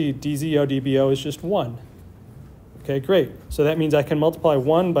 and I see DZO DBO is just 1. Okay, great. So that means I can multiply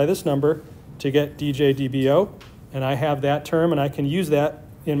 1 by this number to get DJ DBO, and I have that term, and I can use that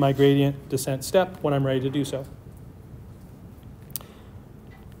in my gradient descent step when I'm ready to do so.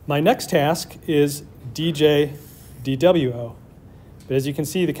 My next task is DJ DWO. But as you can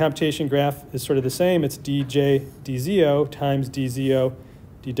see, the computation graph is sort of the same. It's DJ DZO times DZO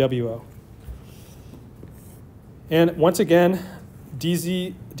DWO. And once again,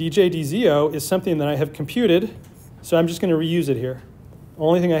 DJ DZO is something that I have computed, so I'm just going to reuse it here. The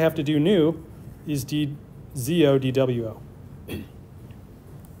only thing I have to do new is DZO DWO.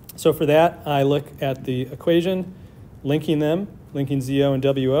 So for that, I look at the equation, linking them, linking ZO and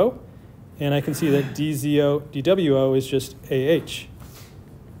WO, and I can see that DZO DWO is just AH.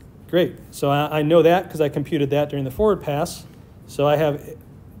 Great. So I know that because I computed that during the forward pass. So I have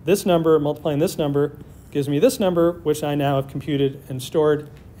this number multiplying this number gives me this number, which I now have computed and stored,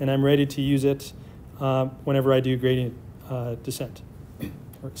 and I'm ready to use it whenever I do gradient descent,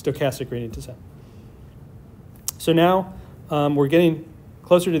 or stochastic gradient descent. So now we're getting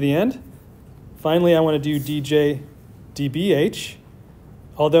closer to the end. Finally, I want to do DJ DBH.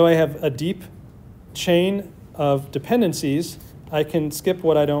 Although I have a deep chain of dependencies, I can skip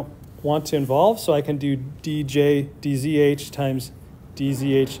what I don't want to involve, so I can do DJ DZH times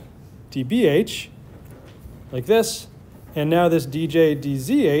DZH DBH, like this. And now this DJ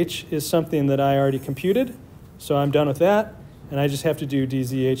DZH is something that I already computed, so I'm done with that, and I just have to do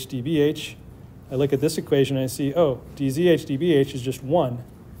DZH DBH. I look at this equation and I see, oh, DZH DBH is just 1.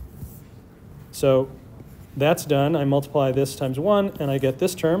 So that's done. I multiply this times 1, and I get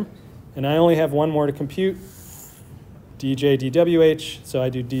this term, and I only have one more to compute. DJ DWH, so I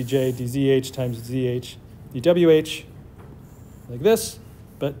do DJ DZH times ZH DWH, like this.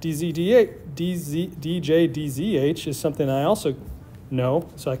 But DJ DZH is something I also know,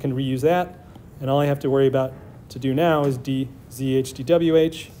 so I can reuse that. And all I have to worry about to do now is DZH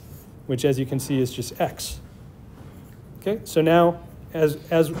DWH, which, as you can see, is just X. Okay, so now, as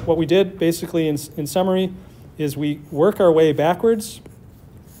what we did basically in summary, is we work our way backwards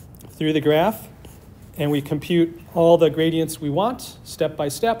through the graph, and we compute all the gradients we want, step by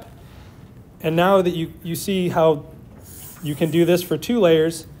step. And now that you see how you can do this for 2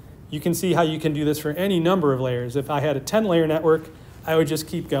 layers, you can see how you can do this for any number of layers. If I had a 10-layer network, I would just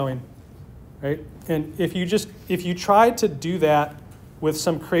keep going, right? And if you tried to do that with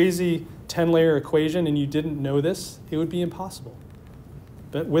some crazy 10-layer equation and you didn't know this, it would be impossible.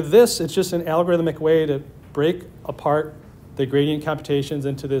 But with this, it's just an algorithmic way to break apart the gradient computations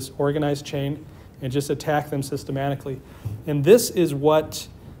into this organized chain and just attack them systematically. And this is what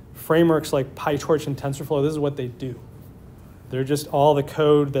frameworks like PyTorch and TensorFlow, this is what they do. They're just all the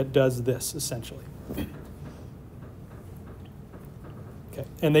code that does this, essentially. Okay,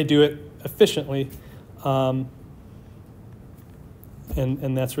 and they do it efficiently, and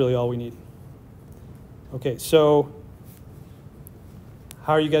that's really all we need. Okay, so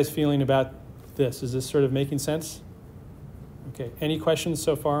how are you guys feeling about this? Is this sort of making sense? Okay, any questions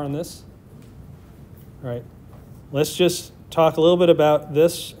so far on this? All right, let's just talk a little bit about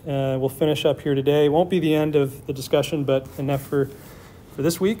this. We'll finish up here today. It won't be the end of the discussion, but enough for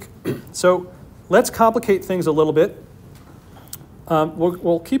this week. So let's complicate things a little bit.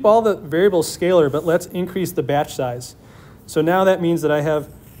 We'll keep all the variables scalar, but let's increase the batch size. So now that means that I have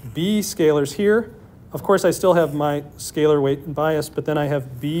B scalars here. Of course, I still have my scalar weight and bias, but then I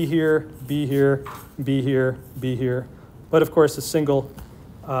have B here, B here, B here, B here. But of course, a single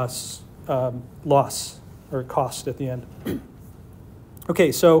loss or cost at the end.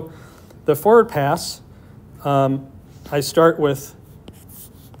 Okay, so the forward pass, I start with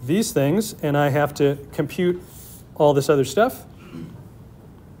these things, and I have to compute all this other stuff.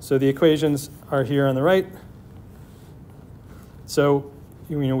 So the equations are here on the right. So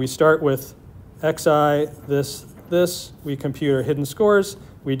we start with xi, this. We compute our hidden scores.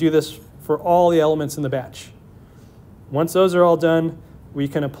 We do this for all the elements in the batch. Once those are all done, we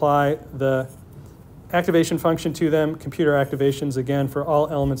can apply the activation function to them, compute our activations again for all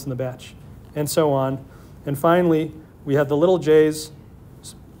elements in the batch, and so on. And finally, we have the little j's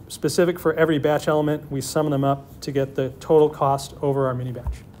specific for every batch element. We sum them up to get the total cost over our mini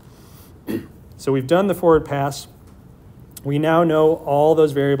batch. So we've done the forward pass. We now know all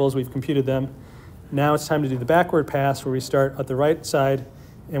those variables. We've computed them. Now it's time to do the backward pass, where we start at the right side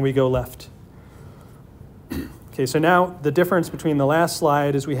and we go left. Okay, so now the difference between the last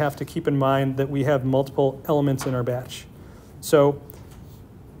slide is we have to keep in mind that we have multiple elements in our batch. So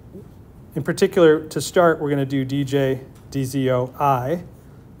in particular, to start, we're going to do dj dzo I.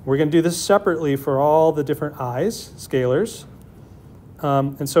 We're going to do this separately for all the different i's, scalars.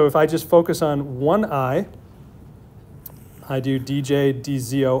 And so if I just focus on one I do dj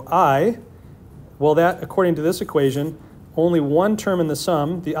dzo I. Well, that, according to this equation, only one term in the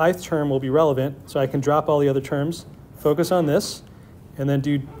sum, the ith term, will be relevant, so I can drop all the other terms, focus on this, and then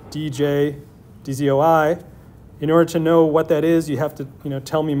do dj dzo I. In order to know what that is, you have to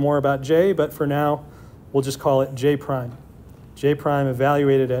tell me more about j, but for now, we'll just call it j prime. J prime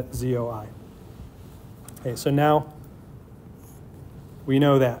evaluated at zoi. Okay, so now we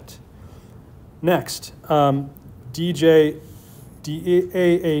know that. Next, dj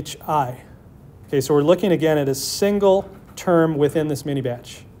dahi. Okay, so we're looking again at a single term within this mini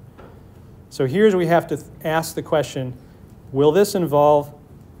batch. So here's where we have to ask the question, will this involve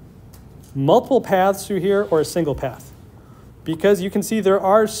multiple paths through here or a single path? Because you can see there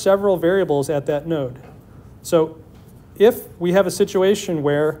are several variables at that node. So if we have a situation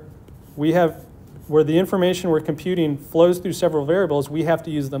where the information we're computing flows through several variables, we have to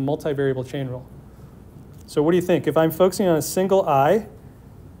use the multivariable chain rule. So what do you think? If I'm focusing on a single I,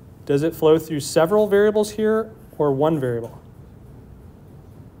 does it flow through several variables here or one variable?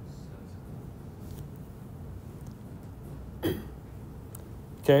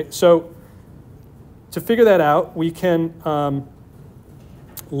 Okay, so to figure that out, we can,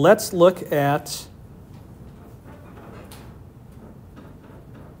 let's look at,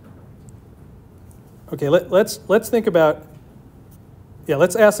 okay, let's think about,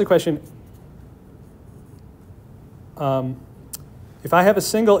 let's ask the question, if I have a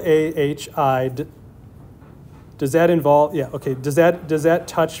single AHI, does that involve, does that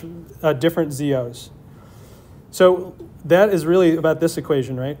touch different ZOs? So that is really about this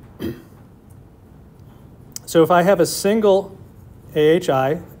equation, right? So if I have a single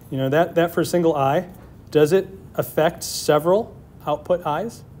AHI, that for a single I, does it affect several output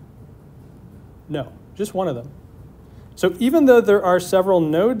I's? No, just one of them. So even though there are several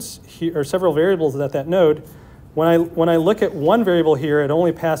nodes here, or several variables at that node, when I look at one variable here, it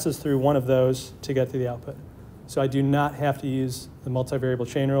only passes through one of those to get to the output. So I do not have to use the multivariable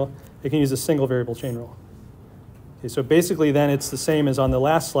chain rule. I can use a single variable chain rule. Okay, so basically then it's the same as on the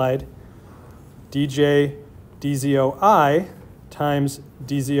last slide. dj dzo I times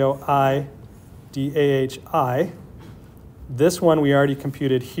dzo I dahi. This one we already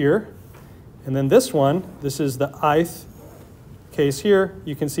computed here. And then this one, this is the ith case here.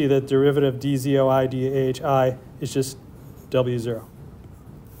 You can see the derivative dzo I dahi is just w0. Okay,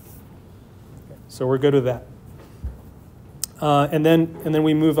 so we're good with that. And then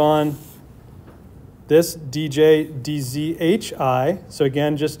we move on. This dj dzhi, so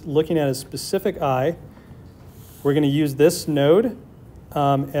again, just looking at a specific I, we're going to use this node,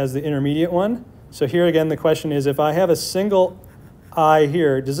 as the intermediate one. So here again, the question is, if I have a single I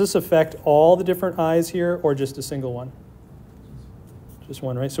here, does this affect all the different I's here or just a single one? Just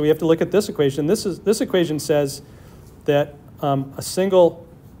one, right? So we have to look at this equation. This equation says that a single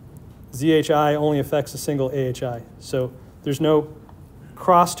ZHI only affects a single AHI. So there's no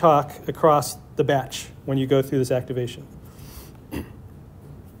crosstalk across the batch when you go through this activation.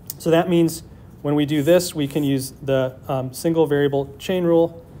 So that means when we do this, we can use the single variable chain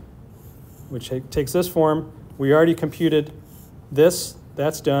rule, which takes this form. We already computed this.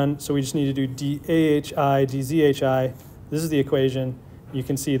 That's done. So we just need to do DAHI, DZHI. This is the equation. You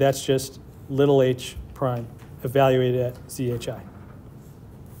can see that's just little h prime evaluated at ZHI.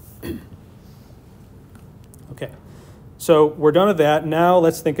 Okay. So we're done with that. Now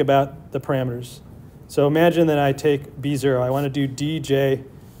let's think about the parameters. So imagine that I take B0. I want to do DJ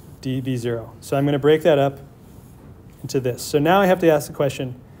dB0. So I'm going to break that up into this. So now I have to ask the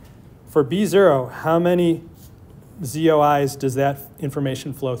question, for B0, how many ZOIs does that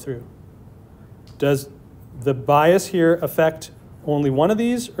information flow through? Does the bias here affect only one of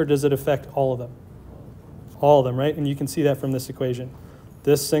these, or does it affect all of them? All of them, right? And you can see that from this equation.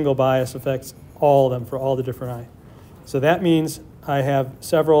 This single bias affects all of them for all the different I. So that means I have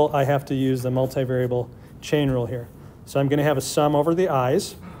several. I have to use the multivariable chain rule here. So I'm going to have a sum over the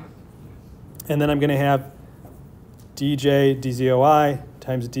I's. And then I'm going to have DJ DZOI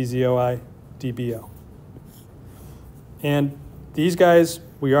times DZOI DBO. And these guys,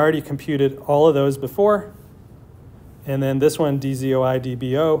 we already computed all of those before. And then this one, DZOI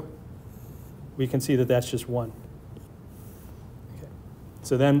DBO, we can see that that's just one. Okay.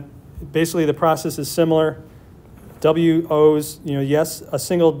 So then basically the process is similar. WOs, yes, a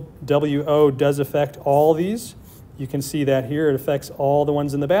single WO does affect all these. You can see that here. It affects all the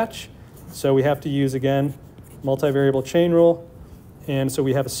ones in the batch. So we have to use, again, multivariable chain rule. And so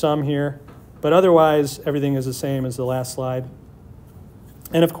we have a sum here. But otherwise, everything is the same as the last slide.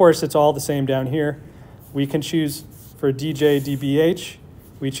 And of course, it's all the same down here. We can choose for DJ DBH.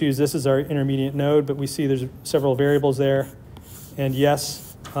 We choose this as our intermediate node, but we see there's several variables there. And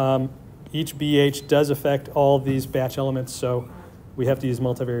yes, each BH does affect all of these batch elements, so we have to use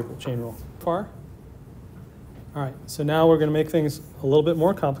multivariable chain rule. Far? All right, so now we're going to make things a little bit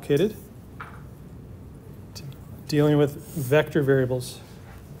more complicated, dealing with vector variables.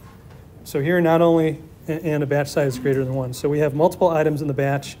 So here, not only, and a batch size is greater than 1. So we have multiple items in the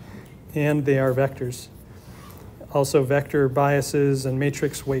batch, and they are vectors. Also vector biases and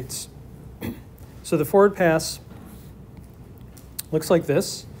matrix weights. So the forward pass looks like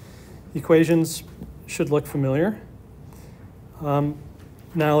this. Equations should look familiar. Now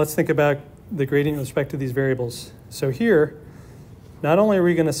let's think about the gradient with respect to these variables. So here, not only are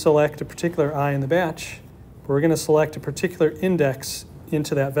we going to select a particular I in the batch, but we're going to select a particular index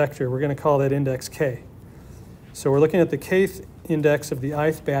into that vector. We're going to call that index k. So we're looking at the kth index of the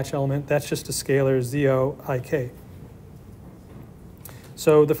ith batch element. That's just a scalar ZOIK.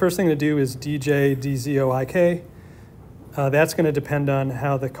 So the first thing to do is DJ DZOIK. That's going to depend on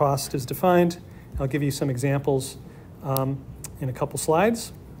how the cost is defined. I'll give you some examples in a couple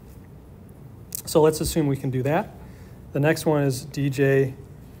slides. So let's assume we can do that. The next one is DJ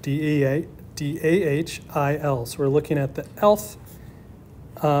DAHIL. So we're looking at the lth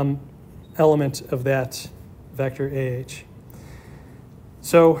element of that vector AH.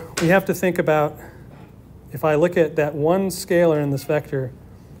 So we have to think about, if I look at that one scalar in this vector,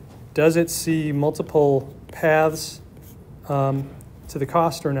 does it see multiple paths to the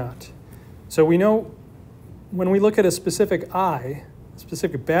cost or not? So we know when we look at a specific I, a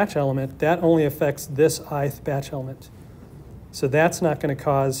specific batch element, that only affects this ith batch element. So that's not going to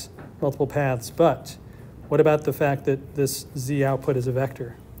cause multiple paths. But what about the fact that this Z output is a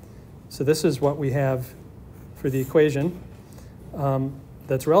vector? So this is what we have for the equation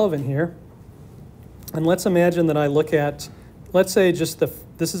that's relevant here. And let's imagine that I look at, let's say just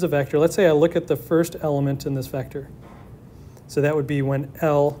this is a vector. Let's say I look at the first element in this vector. So that would be when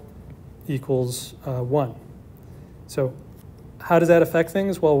L equals 1. So how does that affect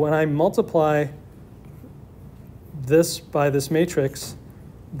things? Well, when I multiply this by this matrix,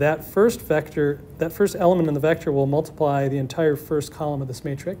 that first vector, that first element in the vector will multiply the entire first column of this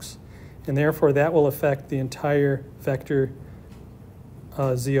matrix. And therefore, that will affect the entire vector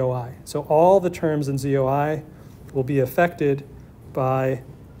ZOI. So all the terms in ZOI will be affected by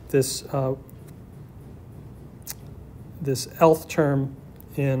this this lth term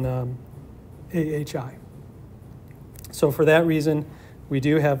in AHI. So for that reason, we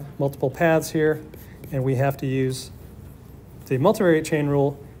do have multiple paths here, and we have to use the multivariate chain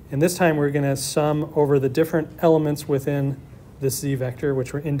rule. And this time, we're going to sum over the different elements within this z vector,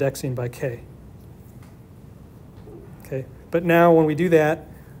 which we're indexing by k. Okay, but now when we do that,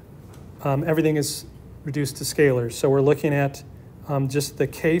 everything is reduced to scalars. So we're looking at just the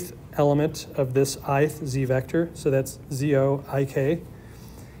kth element of this ith z vector, so that's zo ik.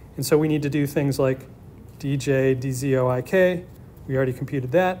 And so we need to do things like dj dzo ik. We already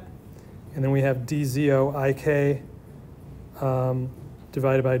computed that. And then we have dzo ik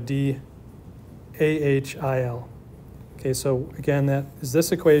divided by d ahil. Okay, so again, that is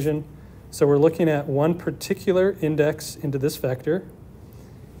this equation. So we're looking at one particular index into this vector,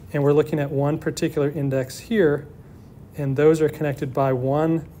 and we're looking at one particular index here, and those are connected by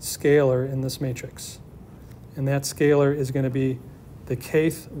one scalar in this matrix. And that scalar is going to be the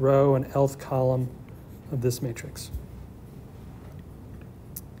kth row and lth column of this matrix.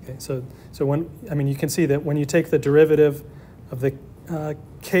 Okay, so when, I mean, you can see that when you take the derivative of the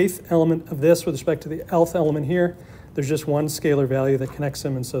kth element of this with respect to the lth element here, there's just one scalar value that connects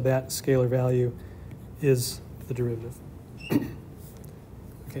them, and so that scalar value is the derivative.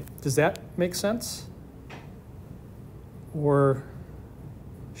 Okay, does that make sense? Or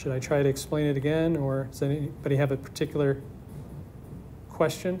should I try to explain it again, or does anybody have a particular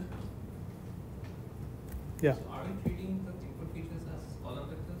question? Yeah. So are we treating the input features as column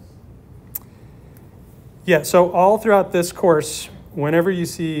vectors? Yeah, so all throughout this course, whenever you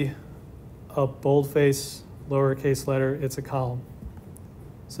see a boldface lowercase letter, it's a column,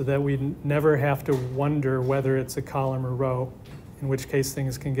 so that we never have to wonder whether it's a column or row, in which case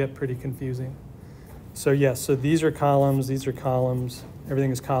things can get pretty confusing. So yes, so these are columns,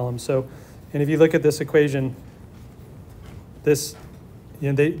 everything is columns. So, and if you look at this equation, this,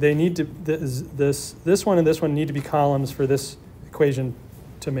 you know, they need to, this one and this one need to be columns for this equation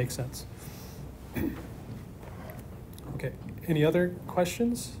to make sense. Okay, any other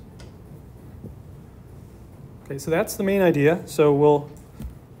questions? Okay, so that's the main idea. So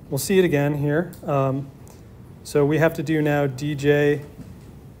we'll see it again here. So we have to do now dj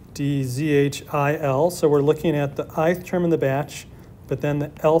dzhil. So we're looking at the ith term in the batch, but then the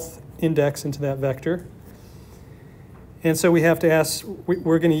lth index into that vector. And so we have to ask,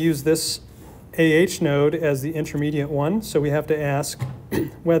 we're going to use this AH node as the intermediate one. So we have to ask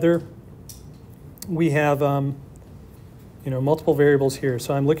whether we have multiple variables here.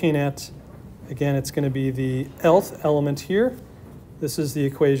 So I'm looking at, again, it's going to be the lth element here. This is the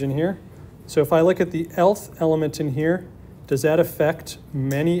equation here. So if I look at the lth element in here, does that affect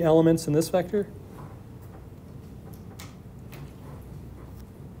many elements in this vector?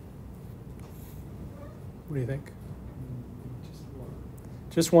 What do you think?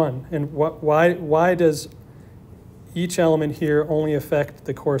 Just one. And why does each element here only affect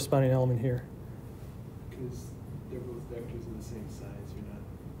the corresponding element here? Because they're both vectors of the same size. You're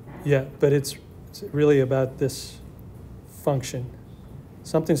not. Yeah, but it's really about this function.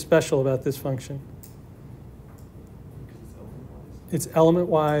 Something special about this function. Because It's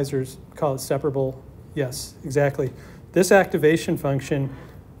element-wise, or call it separable. Yes, exactly. This activation function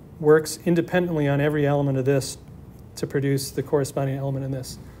works independently on every element of this to produce the corresponding element in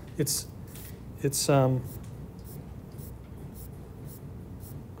this.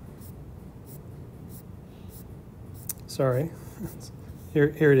 Sorry,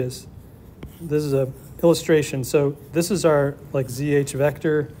 here it is. This is a illustration. So this is our ZH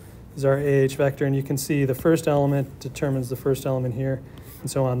vector, this is our AH vector, and you can see the first element determines the first element here,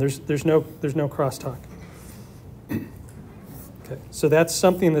 and so on. There's no crosstalk. Okay, so that's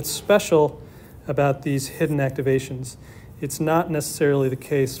something that's special about these hidden activations. It's not necessarily the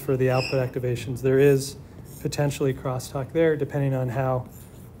case for the output activations. There is potentially crosstalk there, depending on how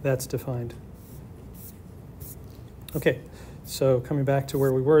that's defined. Okay, so coming back to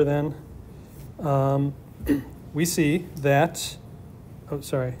where we were then, we see that,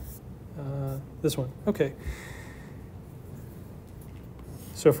 this one, okay.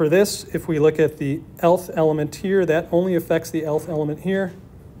 So for this, if we look at the lth element here, that only affects the lth element here.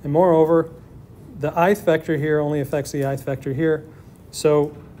 And moreover, the ith vector here only affects the ith vector here.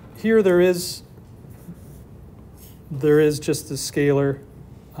 So here there is just the scalar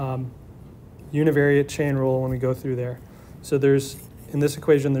univariate chain rule when we go through there. So in this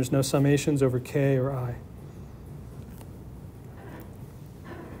equation, there's no summations over k or I.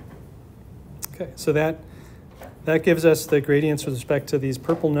 Okay, so that gives us the gradients with respect to these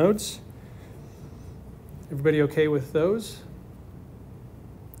purple nodes. Everybody okay with those?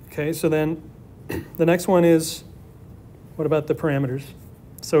 Okay, so then the next one is, what about the parameters?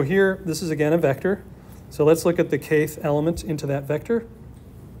 So here, this is again a vector. So let's look at the kth element into that vector.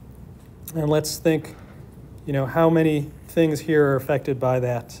 And let's think, how many things here are affected by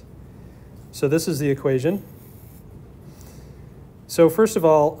that. So this is the equation. So first of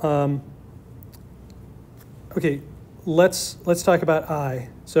all, okay, let's talk about I.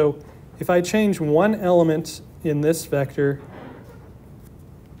 So if I change one element in this vector,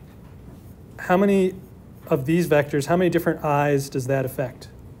 how many of these vectors, how many different i's does that affect?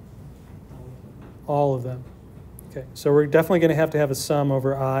 All of them. Okay, so we're definitely going to have a sum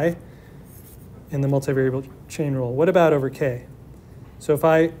over I in the multivariable chain rule. What about over k? So if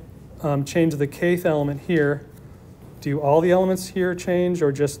I change the kth element here, do all the elements here change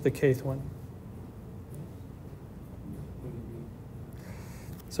or just the kth one?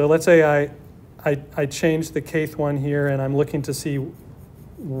 So let's say I change the kth one here and I'm looking to see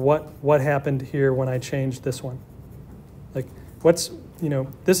what happened here when I changed this one. Like what's,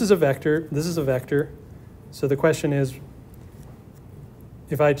 this is a vector, this is a vector. So the question is,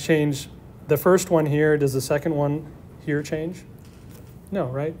 if I change the first one here, does the second one here change? No,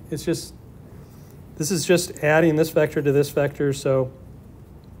 right? It's just, this is just adding this vector to this vector. So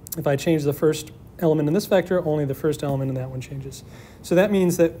if I change the first element in this vector, only the first element in that one changes. So that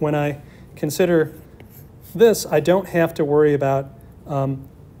means that when I consider this, I don't have to worry about the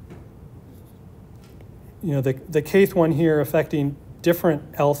kth one here affecting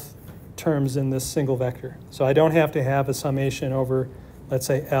different lth terms in this single vector. So I don't have to have a summation over, let's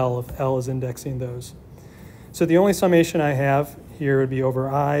say, L, if L is indexing those. So the only summation I have here would be over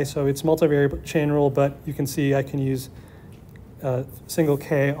I. So it's multivariable chain rule, but you can see I can use single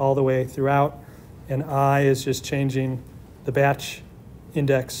k all the way throughout. And I is just changing the batch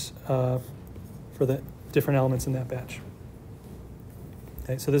index for the different elements in that batch.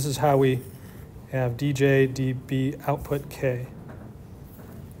 Okay, so this is how we have dj, db, output k.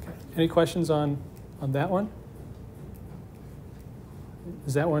 Okay. Any questions on that one?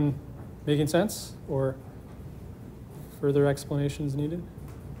 Is that one making sense or further explanations needed?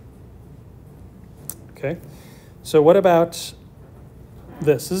 Okay, so what about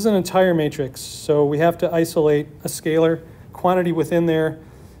this? This is an entire matrix, so we have to isolate a scalar quantity within there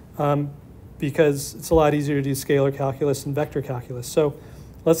because it's a lot easier to do scalar calculus and vector calculus. So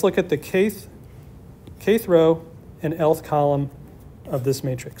let's look at the kth row and lth column of this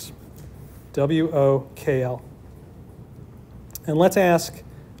matrix, WOKL. And let's ask,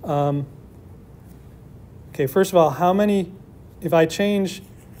 okay, first of all, how many, if I change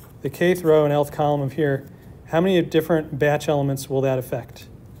the kth row and lth column of here, how many different batch elements will that affect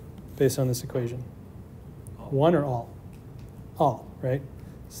based on this equation? One or all? All, right?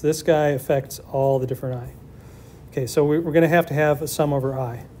 So this guy affects all the different I. Okay, so we're going to have a sum over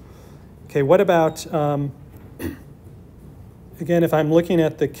I. Okay, what about, again, if I'm looking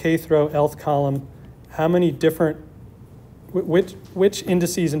at the kth row, lth column, how many different, which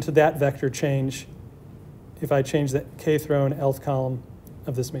indices into that vector change if I change the kth row and lth column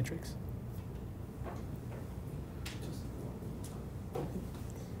of this matrix?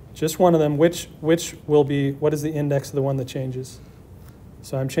 Just one of them. Which will be, what is the index of the one that changes?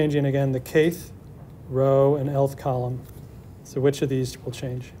 So I'm changing, again, the kth row and lth column. So which of these will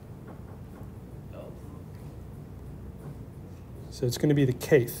change? So it's going to be the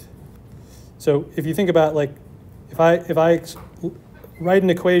kth. So if you think about, like, if I write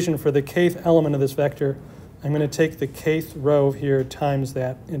an equation for the kth element of this vector, I'm going to take the kth row here times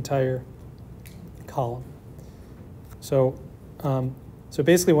that entire column. So so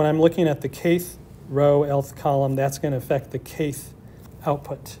basically, when I'm looking at the kth row, lth column, that's going to affect the kth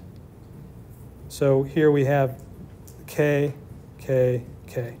output. So here we have k, k,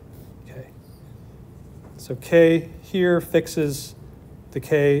 k, k. So k here fixes the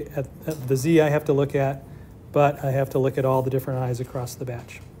k at the z I have to look at, but I have to look at all the different i's across the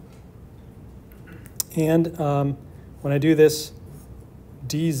batch. And when I do this,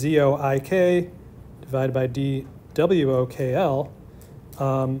 dzoik divided by dwokl,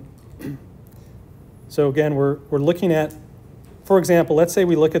 so again, we're looking at, for example, let's say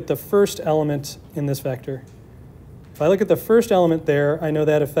we look at the first element in this vector. If I look at the first element there, I know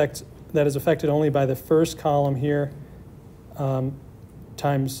that is affected only by the first column here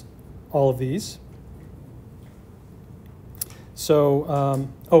times all of these. So,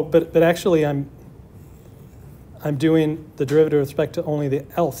 but actually I'm doing the derivative with respect to only the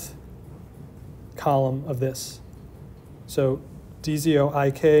lth column of this. So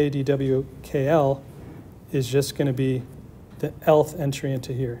dzoik dwkl is just going to be the lth entry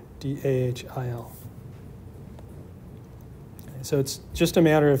into here, dahil. Okay, so it's just a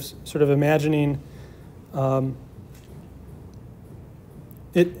matter of sort of imagining.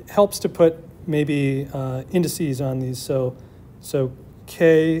 It helps to put maybe indices on these. So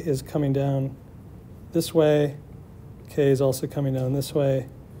k is coming down this way, k is also coming down this way,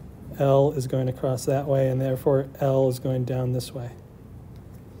 L is going across that way, and therefore L is going down this way.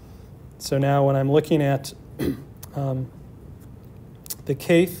 So now when I'm looking at the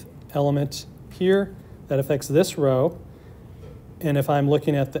kth element here, that affects this row. And if I'm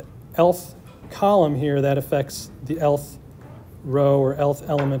looking at the lth column here, that affects the lth row or lth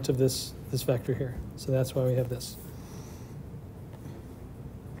element of this vector here. So that's why we have this.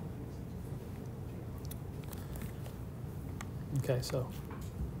 Okay, so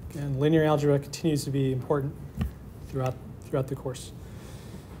again, linear algebra continues to be important throughout the course.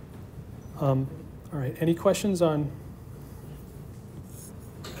 All right, any questions on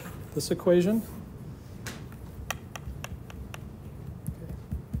this equation? Okay.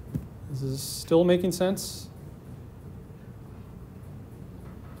 Is this still making sense?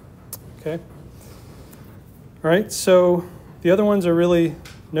 Okay. All right, so the other ones are really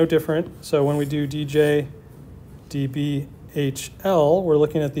no different. So when we do dj, dbhl, we're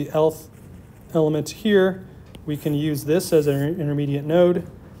looking at the lth element here. We can use this as an intermediate node,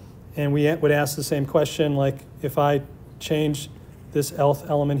 and we would ask the same question, like if I change this lth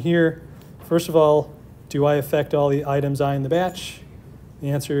element here, first of all, do I affect all the items I in the batch? The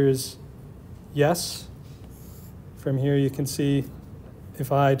answer is yes. From here you can see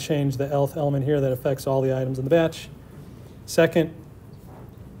if I change the lth element here, that affects all the items in the batch. Second,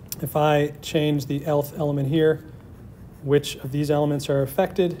 if I change the lth element here, which of these elements are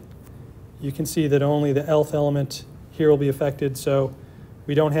affected? You can see that only the lth element here will be affected, so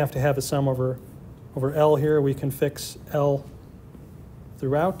we don't have to have a sum over L here. We can fix L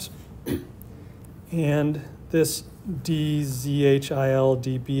throughout. And this dzhil,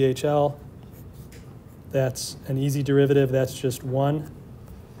 dbhl, that's an easy derivative. That's just 1.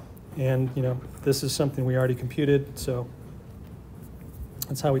 And this is something we already computed, so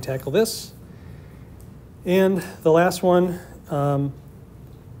that's how we tackle this. And the last one,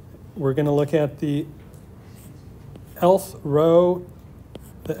 we're going to look at the lth row.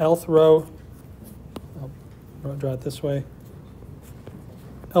 The lth row, I'll draw it this way.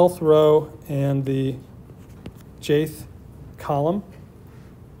 Lth row and the jth column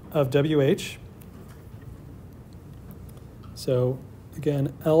of WH. So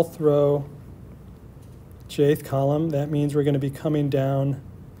again, lth row, jth column, that means we're going to be coming down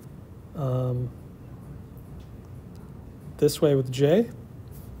this way with J.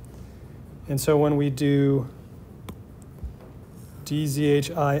 And so when we do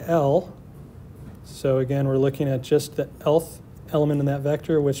dzhil, so again, we're looking at just the lth element in that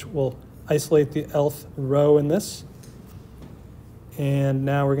vector, which will isolate the lth row in this. And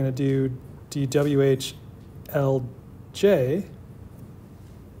now we're going to do dwhlj.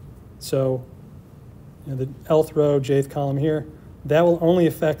 So the lth row, jth column here, that will only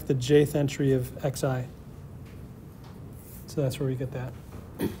affect the jth entry of xi. So that's where we get that.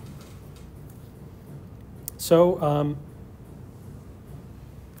 So,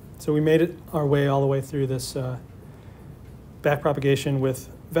 so we made our way all the way through this backpropagation with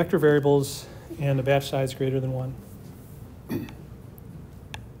vector variables and a batch size greater than 1.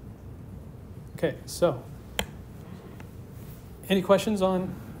 Okay, so any questions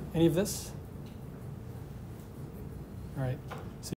on any of this? All right.